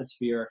the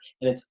atmosphere,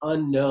 and it's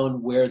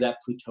unknown where that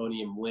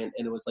plutonium went,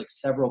 and it was like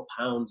several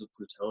pounds of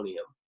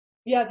plutonium.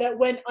 Yeah, that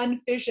went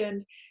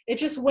unfissioned. It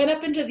just went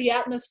up into the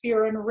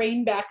atmosphere and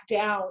rained back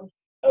down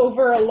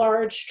over a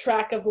large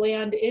tract of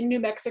land in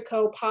New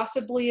Mexico,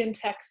 possibly in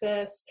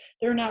Texas.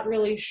 They're not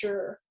really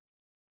sure.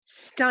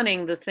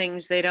 Stunning, the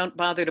things they don't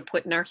bother to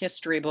put in our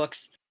history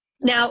books.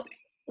 Now,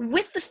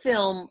 with the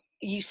film,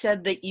 you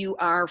said that you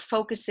are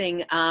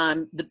focusing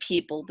on the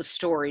people, the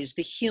stories,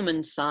 the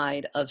human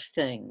side of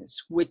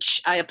things,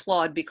 which I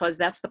applaud because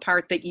that's the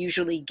part that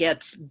usually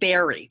gets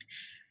buried.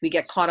 We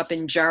get caught up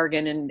in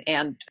jargon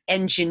and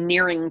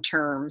engineering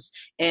terms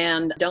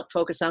and don't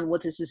focus on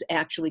what this is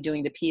actually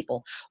doing to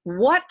people.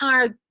 What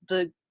are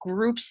the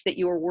groups that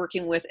you are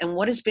working with, and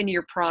what has been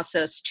your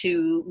process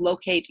to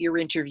locate your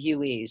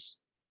interviewees?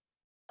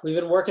 We've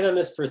been working on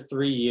this for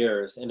 3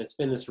 years, and it's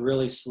been this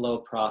really slow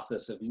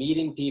process of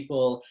meeting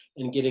people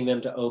and getting them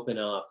to open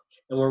up.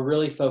 And we're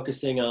really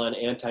focusing on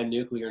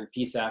anti-nuclear and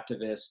peace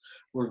activists.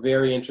 We're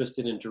very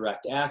interested in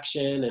direct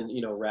action and,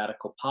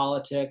 radical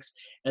politics.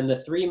 And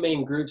the 3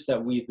 main groups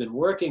that we've been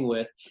working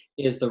with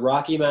is the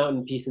Rocky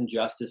Mountain Peace and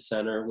Justice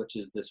Center, which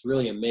is this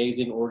really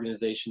amazing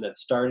organization that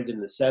started in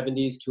the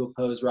 70s to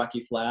oppose Rocky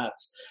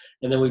Flats.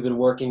 And then we've been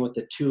working with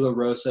the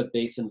Tularosa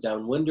Basin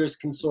Downwinders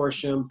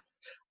Consortium.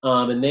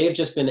 And they've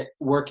just been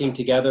working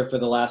together for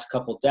the last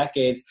couple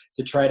decades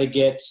to try to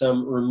get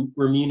some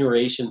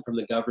remuneration from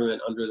the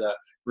government under the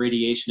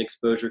Radiation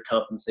Exposure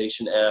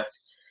Compensation Act.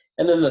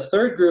 And then the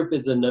third group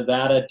is the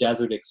Nevada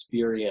Desert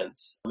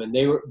Experience. And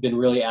they've been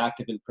really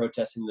active in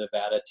protesting the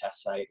Nevada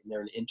test site, and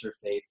they're an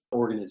interfaith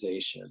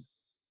organization.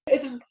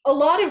 It's a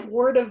lot of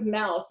word of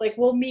mouth. Like,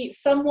 we'll meet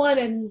someone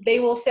and they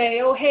will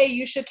say, oh, hey,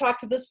 you should talk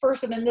to this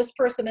person and this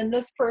person and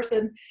this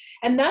person.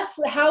 And that's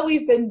how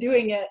we've been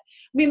doing it.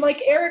 I mean,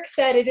 like Eric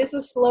said, it is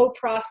a slow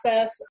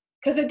process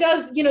because it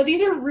does,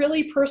 these are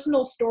really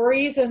personal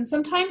stories. And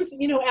sometimes,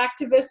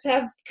 activists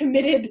have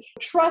committed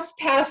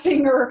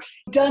trespassing or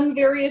done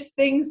various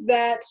things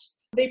that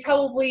they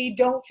probably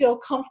don't feel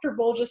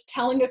comfortable just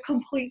telling a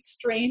complete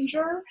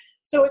stranger.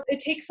 So it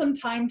takes some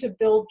time to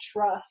build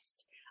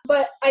trust.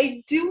 But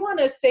I do want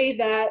to say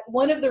that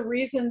one of the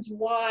reasons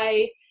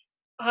why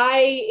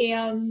I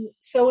am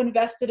so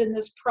invested in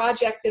this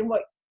project and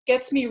what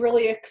gets me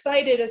really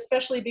excited,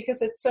 especially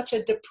because it's such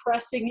a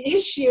depressing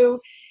issue,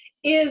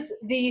 is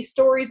the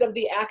stories of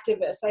the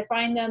activists. I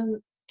find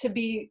them to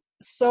be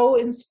so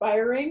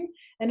inspiring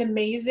and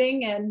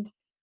amazing. And,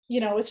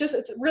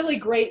 it's really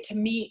great to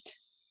meet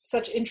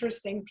such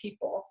interesting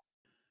people.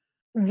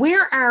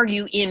 Where are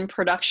you in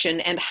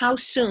production, and how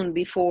soon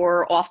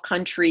before Off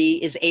Country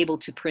is able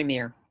to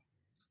premiere?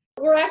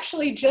 We're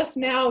actually just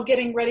now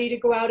getting ready to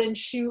go out and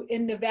shoot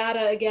in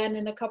Nevada again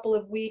in a couple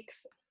of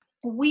weeks.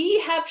 We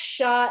have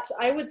shot,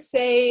 I would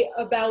say,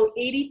 about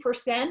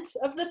 80%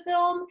 of the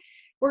film.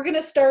 We're going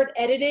to start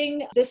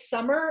editing this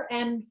summer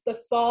and the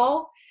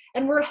fall,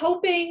 and we're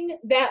hoping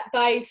that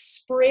by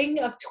spring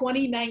of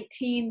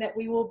 2019 that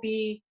we will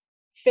be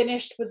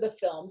finished with the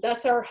film.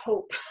 That's our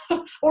hope,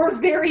 or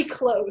very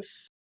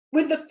close.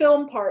 With the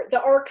film part,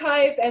 the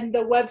archive and the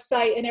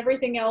website and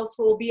everything else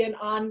will be an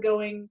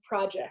ongoing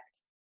project.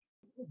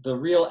 The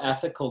real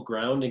ethical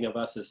grounding of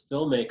us as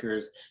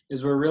filmmakers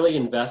is we're really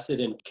invested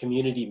in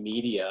community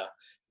media.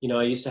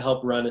 I used to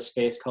help run a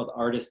space called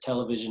Artist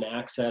Television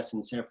Access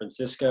in San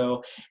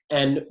Francisco,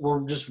 and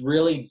we're just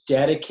really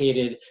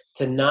dedicated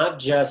to not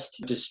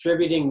just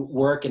distributing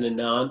work in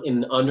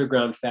an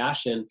underground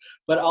fashion,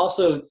 but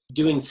also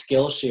doing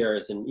skill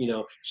shares and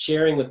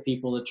sharing with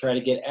people to try to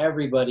get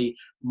everybody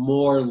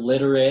more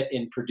literate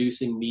in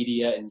producing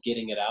media and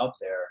getting it out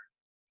there.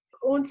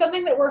 And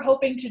something that we're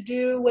hoping to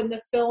do when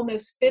the film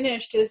is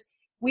finished is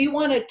we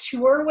want to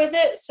tour with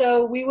it.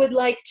 So we would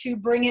like to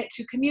bring it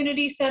to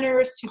community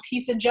centers, to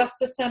peace and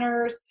justice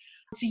centers,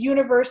 to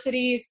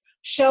universities,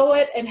 show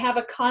it and have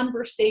a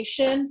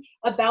conversation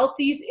about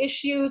these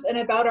issues and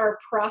about our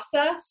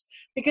process,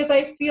 because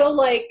I feel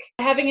like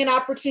having an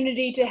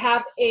opportunity to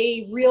have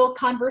a real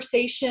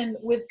conversation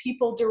with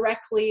people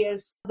directly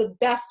is the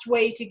best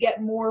way to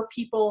get more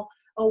people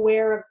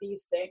aware of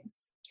these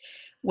things.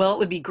 Well, it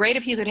would be great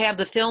if you could have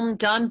the film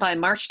done by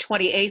March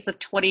 28th of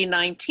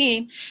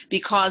 2019,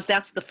 because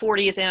that's the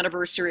 40th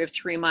anniversary of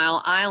 3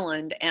 Mile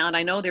Island. And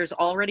I know there's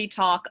already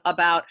talk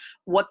about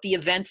what the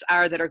events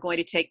are that are going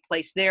to take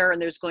place there.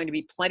 And there's going to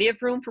be plenty of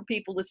room for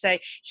people to say,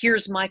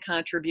 here's my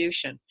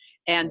contribution.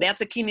 And that's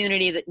a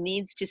community that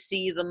needs to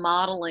see the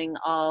modeling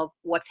of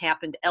what's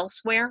happened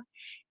elsewhere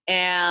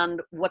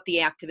and what the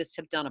activists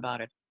have done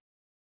about it.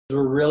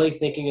 We're really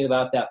thinking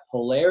about that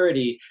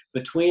polarity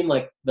between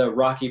like the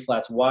Rocky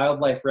Flats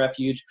Wildlife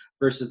Refuge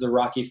versus the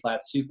Rocky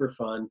Flats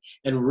Superfund,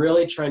 and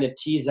really trying to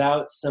tease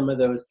out some of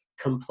those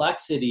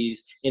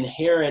complexities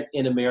inherent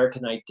in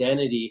American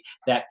identity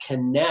that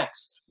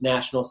connects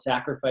national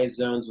sacrifice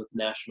zones with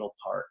national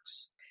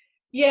parks.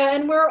 Yeah,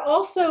 and we're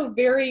also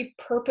very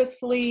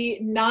purposefully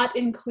not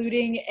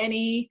including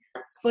any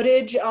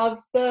footage of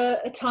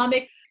the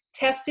atomic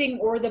testing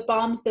or the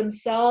bombs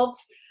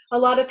themselves. A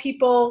lot of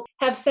people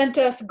have sent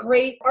us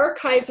great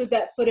archives of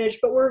that footage,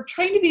 but we're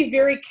trying to be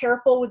very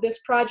careful with this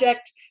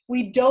project.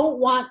 We don't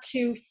want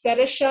to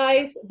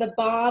fetishize the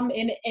bomb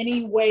in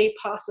any way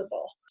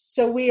possible.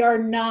 So we are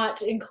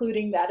not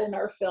including that in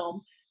our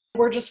film.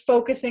 We're just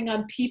focusing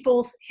on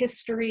people's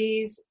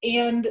histories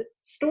and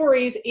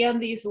stories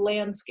and these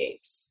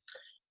landscapes.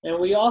 And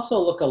we also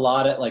look a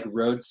lot at like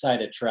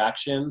roadside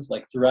attractions.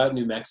 Like throughout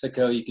New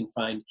Mexico, you can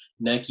find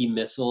Nike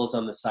missiles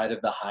on the side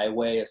of the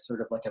highway as sort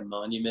of like a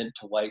monument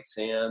to White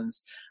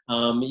Sands.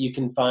 You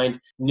can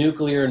find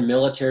nuclear and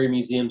military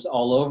museums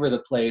all over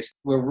the place.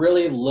 We're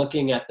really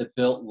looking at the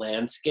built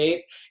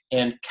landscape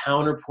and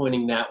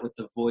counterpointing that with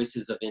the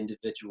voices of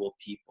individual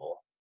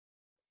people.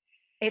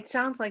 It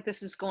sounds like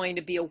this is going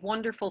to be a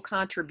wonderful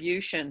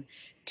contribution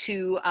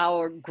to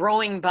our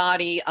growing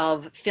body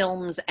of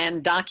films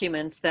and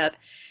documents that,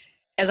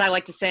 as I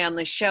like to say on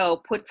the show,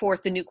 put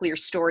forth the nuclear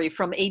story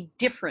from a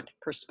different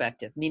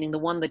perspective, meaning the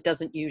one that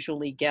doesn't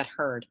usually get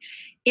heard.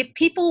 If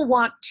people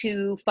want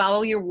to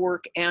follow your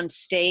work and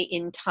stay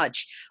in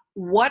touch,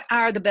 what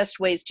are the best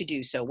ways to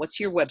do so? What's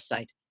your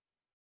website?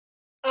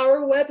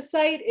 Our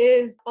website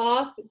is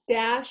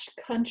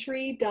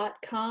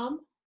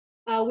off-country.com.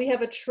 We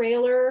have a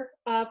trailer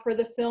for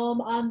the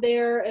film on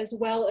there, as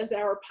well as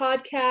our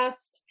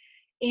podcast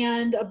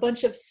and a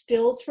bunch of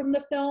stills from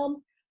the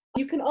film.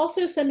 You can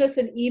also send us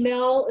an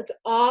email. It's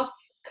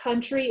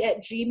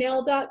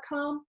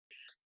offcountry@gmail.com.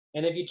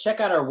 And if you check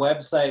out our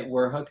website,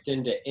 we're hooked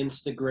into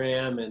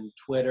Instagram and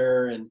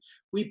Twitter, and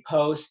we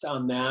post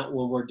on that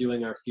when we're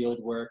doing our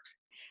field work.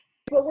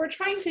 What we're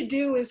trying to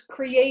do is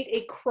create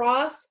a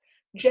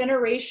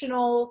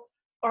cross-generational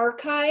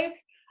archive.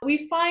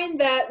 We find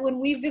that when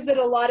we visit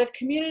a lot of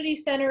community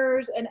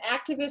centers and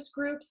activist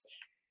groups,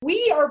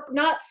 we are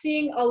not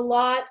seeing a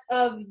lot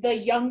of the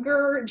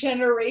younger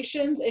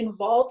generations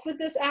involved with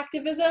this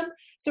activism.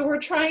 So we're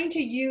trying to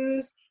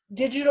use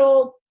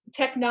digital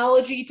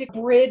technology to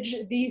bridge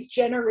these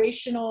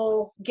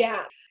generational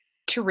gaps.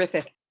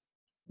 Terrific.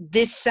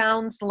 This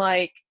sounds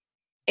like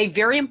a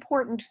very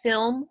important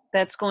film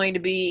that's going to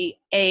be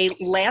a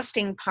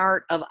lasting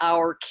part of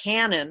our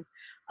canon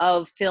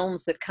of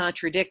films that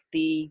contradict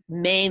the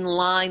main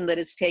line that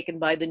is taken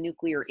by the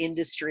nuclear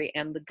industry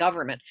and the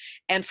government.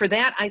 And for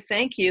that, I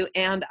thank you.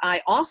 And I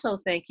also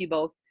thank you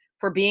both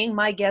for being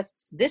my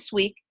guests this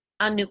week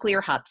on Nuclear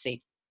Hot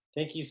Seat.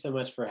 Thank you so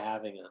much for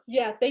having us.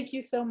 Yeah, thank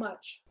you so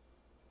much.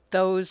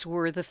 Those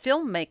were the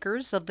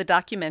filmmakers of the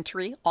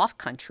documentary Off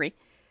Country,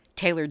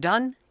 Taylor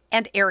Dunn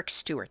and Eric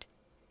Stewart.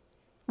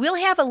 We'll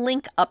have a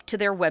link up to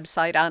their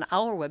website on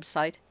our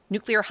website,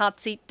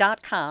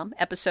 nuclearhotseat.com,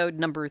 episode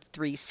number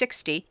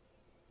 360,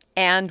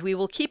 and we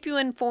will keep you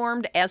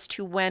informed as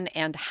to when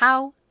and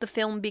how the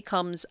film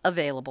becomes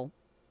available.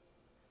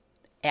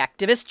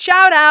 Activist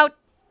shout out!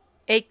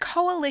 A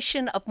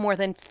coalition of more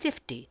than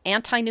 50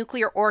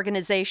 anti-nuclear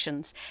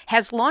organizations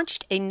has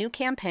launched a new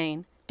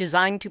campaign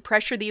designed to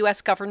pressure the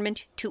U.S.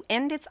 government to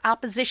end its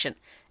opposition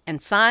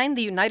and sign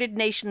the United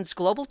Nations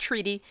Global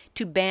Treaty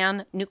to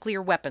ban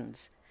nuclear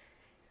weapons.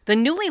 The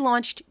newly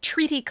launched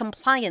Treaty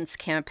Compliance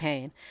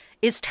Campaign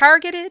is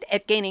targeted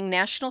at gaining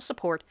national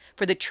support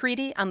for the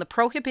Treaty on the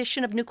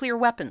Prohibition of Nuclear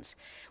Weapons,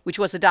 which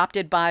was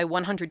adopted by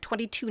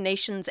 122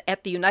 nations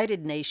at the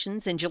United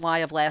Nations in July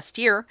of last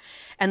year,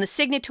 and the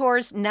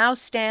signatories now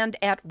stand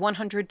at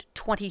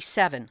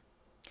 127.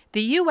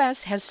 The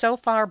U.S. has so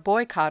far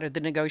boycotted the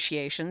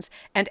negotiations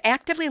and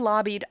actively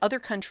lobbied other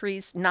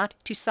countries not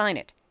to sign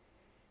it.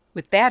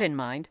 With that in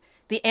mind,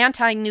 the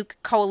Anti-Nuke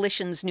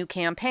Coalition's new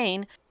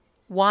campaign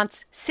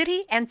wants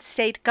city and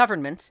state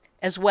governments,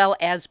 as well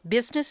as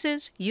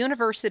businesses,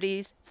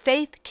 universities,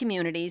 faith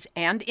communities,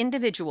 and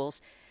individuals,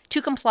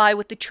 to comply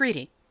with the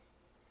treaty.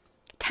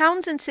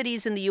 Towns and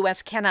cities in the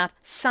U.S. cannot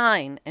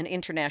sign an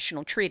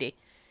international treaty.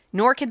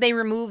 nor can they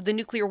remove the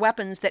nuclear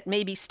weapons that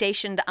may be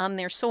stationed on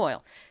their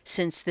soil,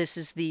 since this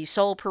is the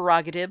sole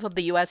prerogative of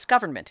the U.S.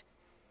 government.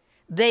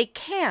 They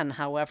can,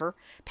 however,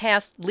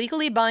 pass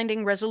legally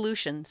binding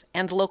resolutions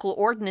and local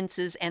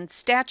ordinances and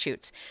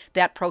statutes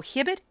that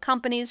prohibit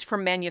companies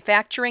from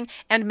manufacturing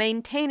and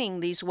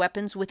maintaining these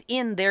weapons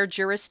within their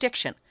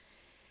jurisdiction.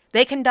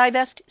 They can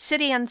divest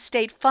city and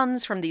state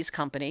funds from these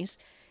companies,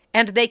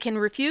 and they can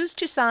refuse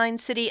to sign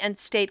city and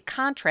state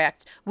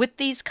contracts with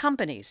these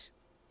companies.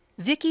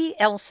 Vicki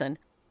Elson,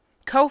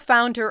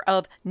 co-founder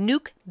of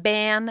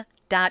NukeBan.us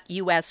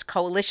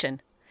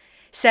Coalition,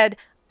 said,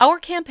 "Our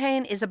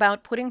campaign is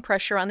about putting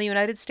pressure on the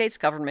United States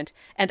government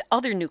and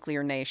other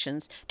nuclear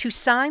nations to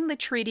sign the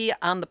Treaty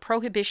on the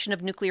Prohibition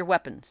of Nuclear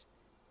Weapons.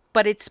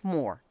 But it's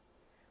more.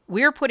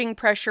 We're putting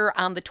pressure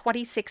on the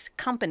 26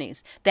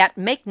 companies that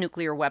make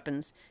nuclear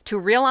weapons to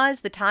realize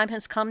the time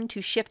has come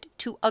to shift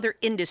to other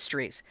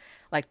industries,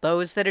 like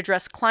those that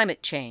address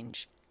climate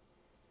change."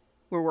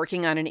 We're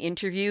working on an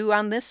interview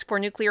on this for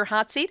Nuclear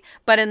Hot Seat,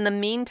 but in the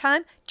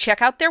meantime,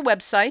 check out their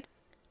website,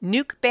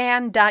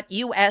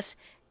 nukeban.us,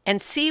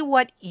 and see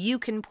what you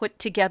can put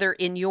together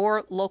in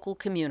your local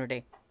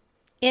community.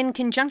 In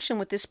conjunction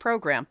with this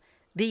program,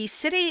 the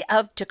city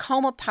of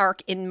Tacoma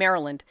Park in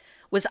Maryland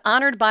was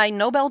honored by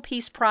Nobel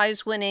Peace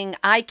Prize-winning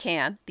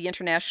ICAN, the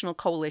International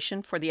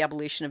Coalition for the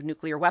Abolition of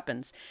Nuclear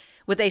Weapons,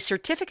 with a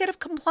certificate of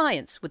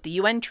compliance with the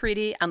UN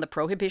Treaty on the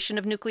Prohibition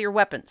of Nuclear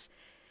Weapons.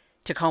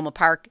 Tacoma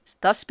Park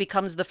thus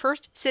becomes the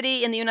first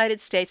city in the United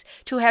States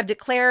to have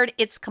declared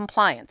its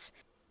compliance.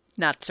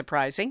 Not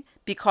surprising,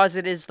 because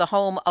it is the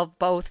home of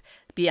both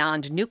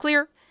Beyond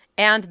Nuclear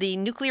and the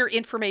Nuclear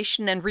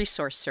Information and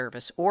Resource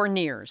Service, or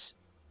NIRS.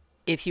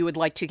 If you would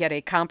like to get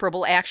a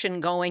comparable action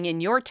going in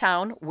your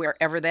town,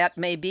 wherever that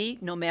may be,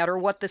 no matter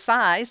what the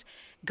size,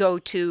 go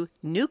to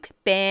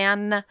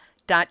nukeban.us.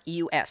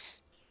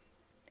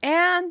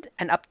 And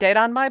an update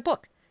on my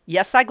book,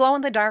 Yes, I Glow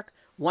in the Dark,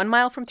 1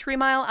 Mile from 3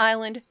 Mile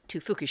Island to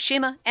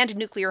Fukushima and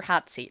Nuclear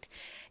Hot Seat.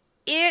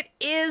 It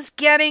is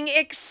getting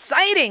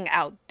exciting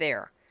out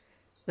there.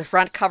 The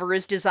front cover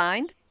is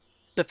designed.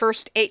 The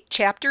first 8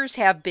 chapters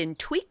have been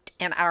tweaked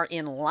and are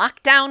in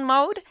lockdown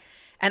mode,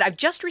 and I've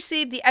just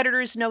received the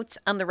editor's notes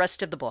on the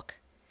rest of the book.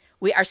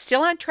 We are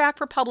still on track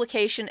for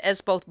publication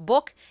as both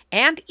book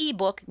and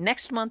ebook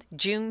next month,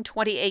 June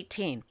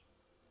 2018.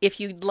 If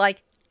you'd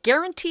like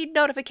guaranteed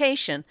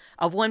notification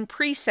of when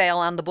pre-sale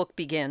on the book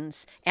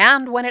begins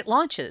and when it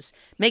launches,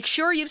 make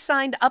sure you've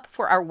signed up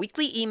for our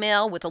weekly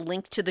email with a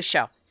link to the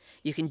show.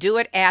 You can do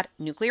it at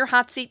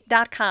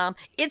nuclearhotseat.com.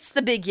 It's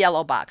the big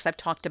yellow box. I've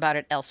talked about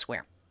it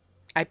elsewhere.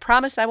 I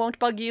promise I won't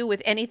bug you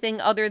with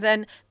anything other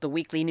than the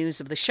weekly news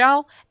of the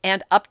show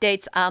and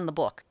updates on the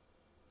book.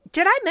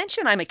 Did I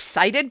mention I'm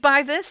excited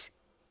by this?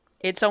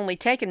 It's only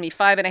taken me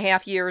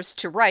 5.5 years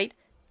to write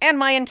and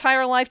my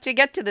entire life to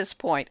get to this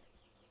point.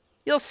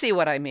 You'll see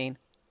what I mean.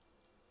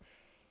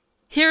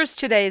 Here's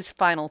today's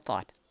final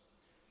thought.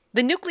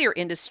 The nuclear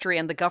industry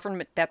and the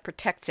government that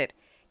protects it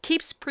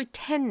keeps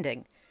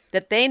pretending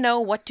that they know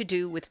what to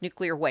do with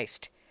nuclear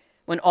waste,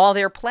 when all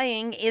they're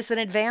playing is an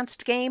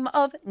advanced game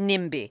of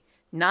NIMBY,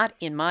 not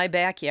in my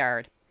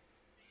backyard.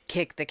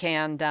 Kick the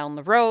can down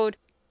the road,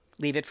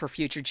 leave it for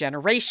future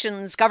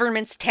generations,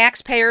 governments,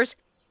 taxpayers.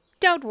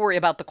 Don't worry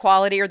about the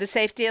quality or the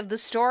safety of the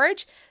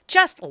storage.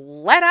 Just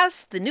let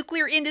us, the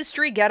nuclear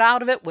industry, get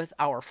out of it with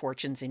our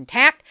fortunes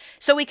intact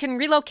so we can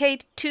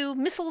relocate to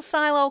missile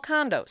silo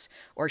condos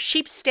or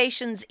sheep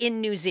stations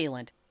in New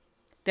Zealand.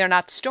 They're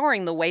not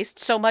storing the waste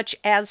so much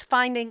as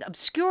finding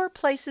obscure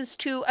places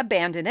to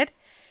abandon it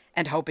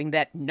and hoping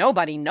that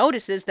nobody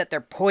notices that they're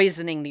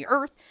poisoning the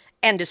earth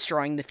and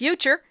destroying the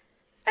future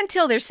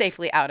until they're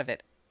safely out of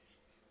it.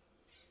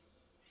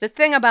 The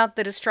thing about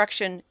the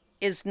destruction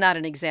is not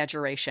an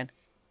exaggeration.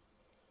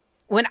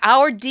 When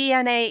our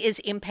DNA is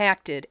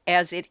impacted,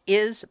 as it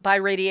is by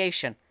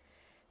radiation,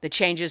 the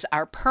changes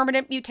are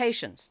permanent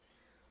mutations.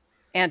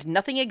 And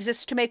nothing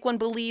exists to make one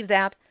believe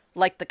that,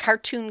 like the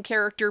cartoon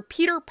character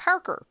Peter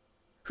Parker,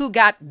 who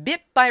got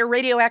bit by a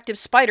radioactive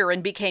spider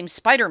and became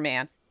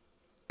Spider-Man,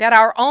 that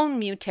our own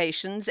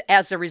mutations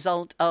as a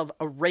result of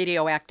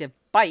radioactive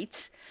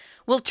bites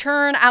will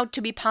turn out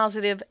to be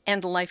positive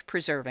and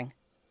life-preserving.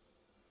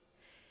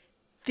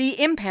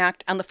 The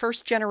impact on the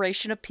first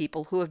generation of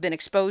people who have been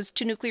exposed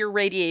to nuclear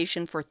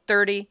radiation for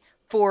 30,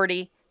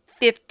 40,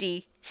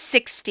 50,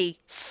 60,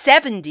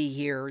 70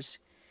 years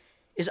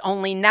is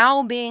only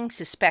now being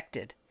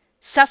suspected,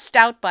 sussed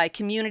out by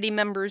community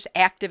members,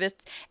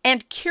 activists,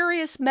 and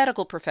curious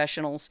medical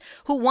professionals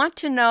who want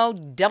to know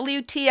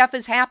WTF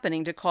is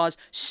happening to cause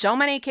so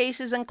many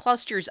cases and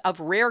clusters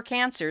of rare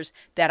cancers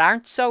that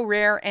aren't so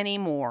rare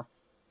anymore.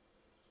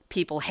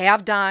 People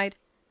have died,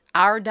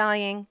 are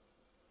dying.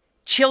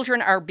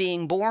 Children are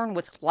being born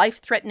with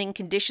life-threatening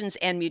conditions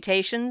and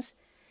mutations,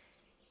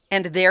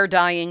 and they're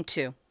dying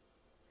too.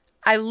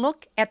 I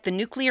look at the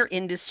nuclear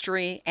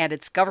industry and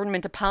its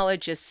government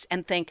apologists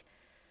and think,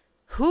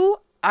 who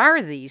are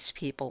these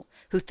people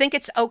who think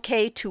it's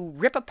okay to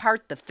rip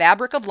apart the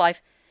fabric of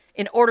life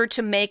in order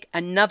to make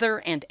another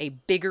and a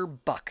bigger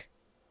buck?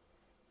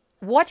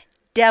 What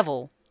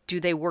devil do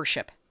they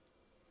worship?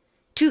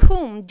 To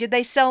whom did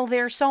they sell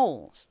their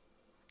souls?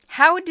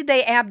 How did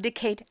they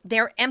abdicate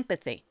their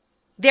empathy,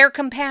 their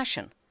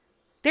compassion,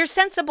 their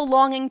sense of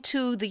belonging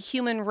to the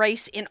human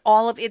race in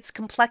all of its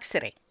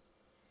complexity?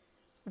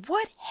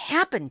 What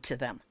happened to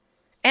them?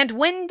 And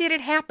when did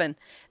it happen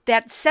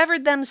that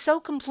severed them so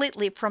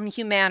completely from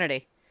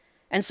humanity?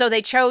 And so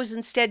they chose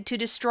instead to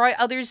destroy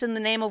others in the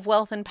name of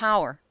wealth and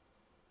power?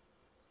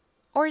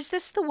 Or is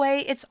this the way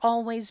it's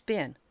always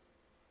been?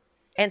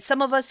 And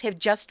some of us have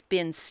just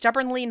been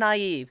stubbornly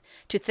naive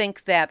to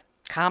think that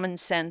common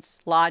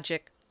sense,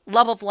 logic,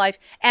 love of life,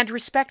 and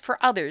respect for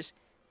others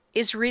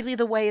is really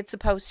the way it's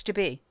supposed to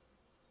be.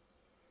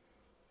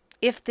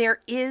 If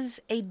there is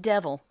a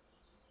devil,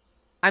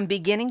 I'm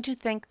beginning to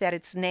think that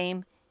its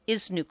name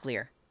is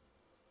nuclear.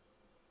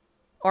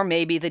 Or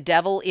maybe the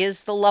devil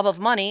is the love of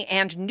money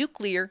and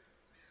nuclear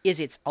is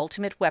its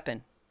ultimate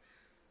weapon.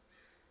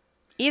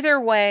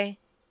 Either way,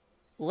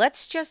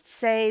 let's just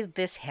say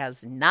this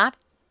has not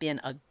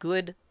been a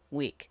good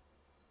week.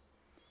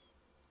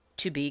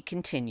 To be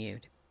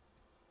continued.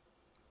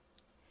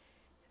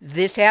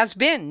 This has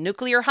been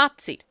Nuclear Hot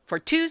Seat for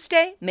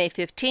Tuesday, May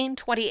 15,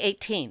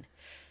 2018.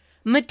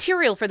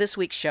 Material for this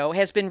week's show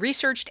has been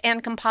researched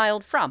and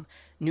compiled from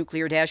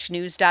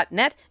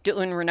nuclear-news.net,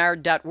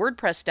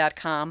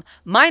 deunrenard.wordpress.com,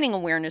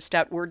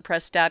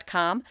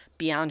 miningawareness.wordpress.com,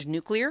 Beyond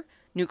Nuclear,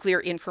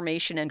 Nuclear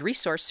Information and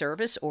Resource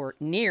Service, or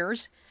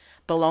NIRS,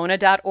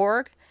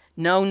 Bellona.org,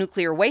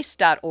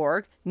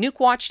 NoNuclearWaste.org,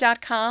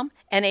 NukeWatch.com,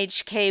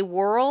 NHK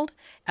World,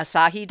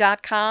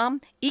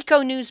 Asahi.com,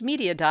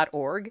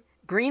 EcoNewsMedia.org,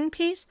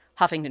 Greenpeace,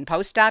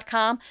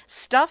 HuffingtonPost.com,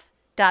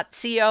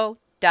 Stuff.co.nz,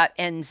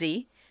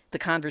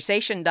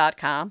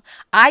 TheConversation.com,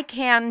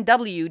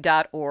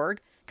 ICANW.org,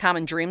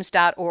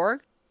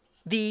 CommonDreams.org,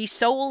 the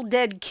Soul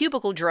Dead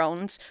Cubicle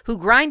Drones who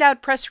grind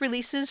out press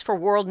releases for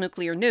World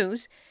Nuclear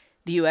News,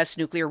 the U.S.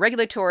 Nuclear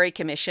Regulatory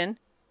Commission,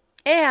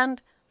 and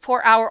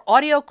for our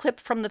audio clip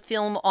from the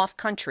film Off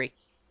Country.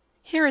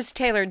 Here is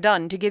Taylor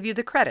Dunn to give you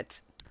the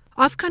credits.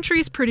 Off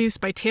Country is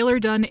produced by Taylor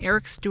Dunn,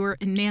 Eric Stewart,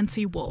 and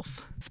Nancy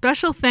Wolfe.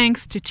 Special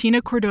thanks to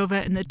Tina Cordova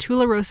and the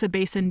Tularosa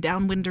Basin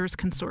Downwinders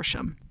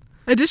Consortium.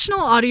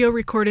 Additional audio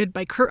recorded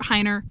by Kurt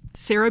Heiner,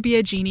 Sarah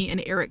Biagini,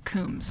 and Eric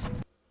Coombs.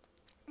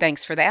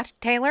 Thanks for that,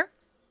 Taylor.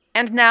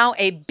 And now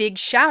a big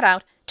shout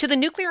out to the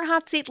Nuclear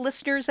Hot Seat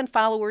listeners and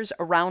followers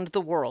around the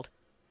world.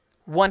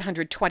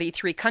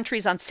 123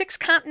 countries on 6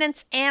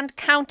 continents and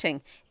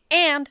counting.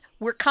 And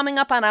we're coming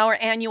up on our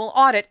annual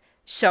audit,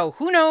 so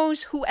who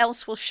knows who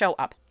else will show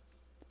up.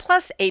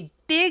 Plus a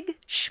big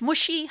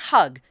schmushy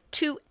hug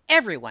to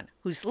everyone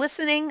who's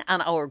listening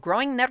on our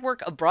growing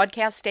network of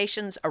broadcast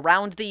stations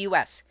around the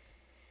U.S.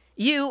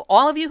 You,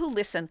 all of you who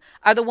listen,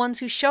 are the ones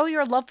who show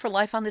your love for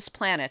life on this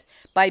planet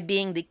by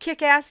being the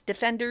kick-ass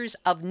defenders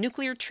of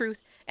nuclear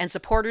truth and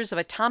supporters of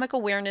atomic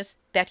awareness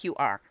that you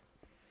are.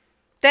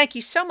 Thank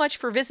you so much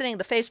for visiting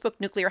the Facebook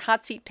Nuclear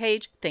Hot Seat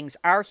page. Things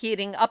are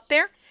heating up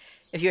there.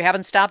 If you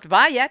haven't stopped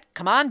by yet,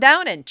 come on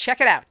down and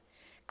check it out.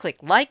 Click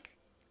like,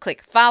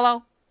 click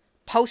follow,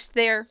 post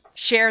there,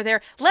 share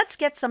there. Let's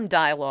get some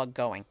dialogue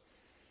going.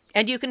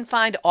 And you can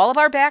find all of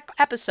our back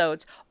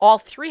episodes, all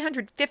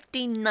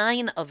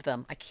 359 of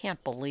them, I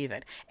can't believe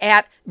it,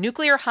 at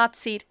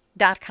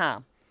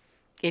nuclearhotseat.com.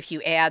 If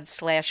you add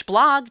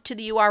 /blog to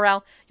the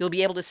URL, you'll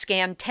be able to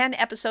scan 10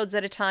 episodes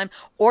at a time,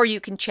 or you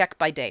can check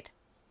by date.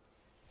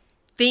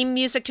 Theme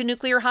music to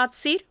Nuclear Hot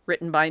Seat,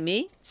 written by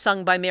me,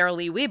 sung by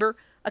Marilee Weber,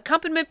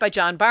 accompaniment by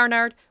John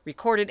Barnard,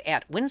 recorded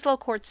at Winslow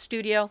Court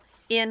Studio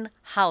in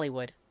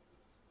Hollywood.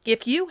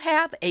 If you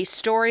have a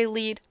story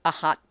lead, a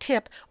hot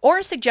tip, or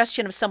a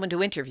suggestion of someone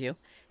to interview,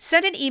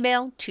 send an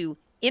email to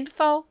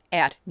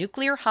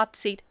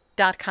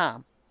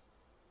info@nuclearhotseat.com.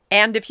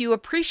 And if you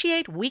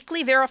appreciate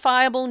weekly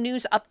verifiable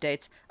news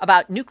updates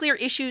about nuclear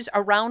issues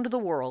around the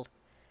world,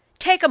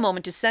 take a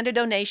moment to send a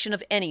donation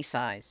of any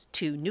size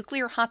to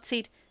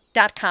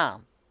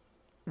nuclearhotseat.com.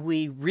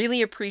 We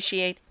really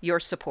appreciate your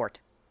support.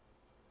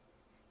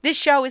 This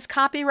show is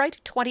copyright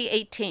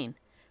 2018.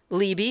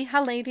 Libby,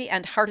 Halevi,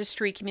 and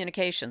Heartistry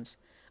Communications.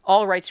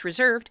 All rights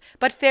reserved,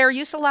 but fair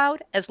use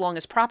allowed as long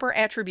as proper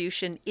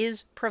attribution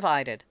is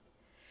provided.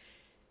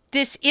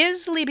 This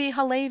is Libby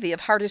Halevi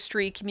of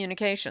Heartistry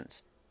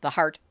Communications, the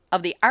heart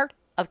of the art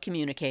of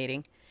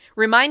communicating,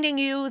 reminding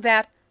you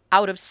that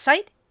out of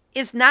sight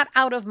is not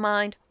out of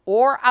mind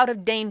or out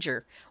of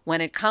danger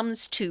when it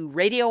comes to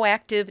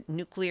radioactive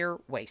nuclear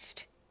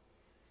waste.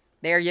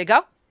 There you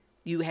go.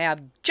 You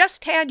have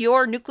just had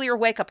your nuclear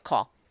wake-up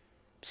call.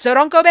 So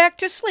don't go back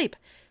to sleep,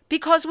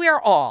 because we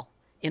are all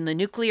in the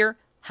Nuclear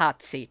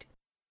Hot Seat.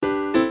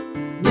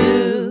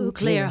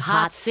 Nuclear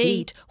Hot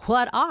Seat,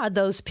 what are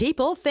those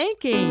people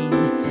thinking?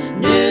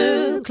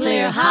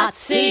 Nuclear Hot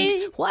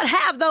Seat, what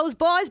have those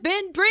boys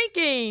been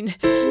drinking?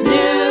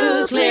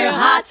 Nuclear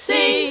Hot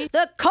Seat,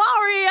 the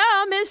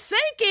corium is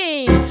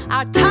sinking.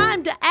 Our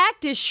time to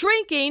act is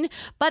shrinking,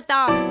 but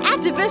our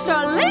activists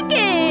are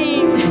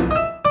linking.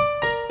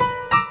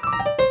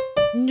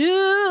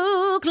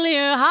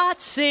 Nuclear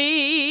Hot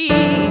Seat.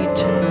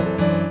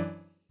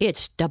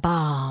 It's the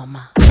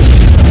bomb.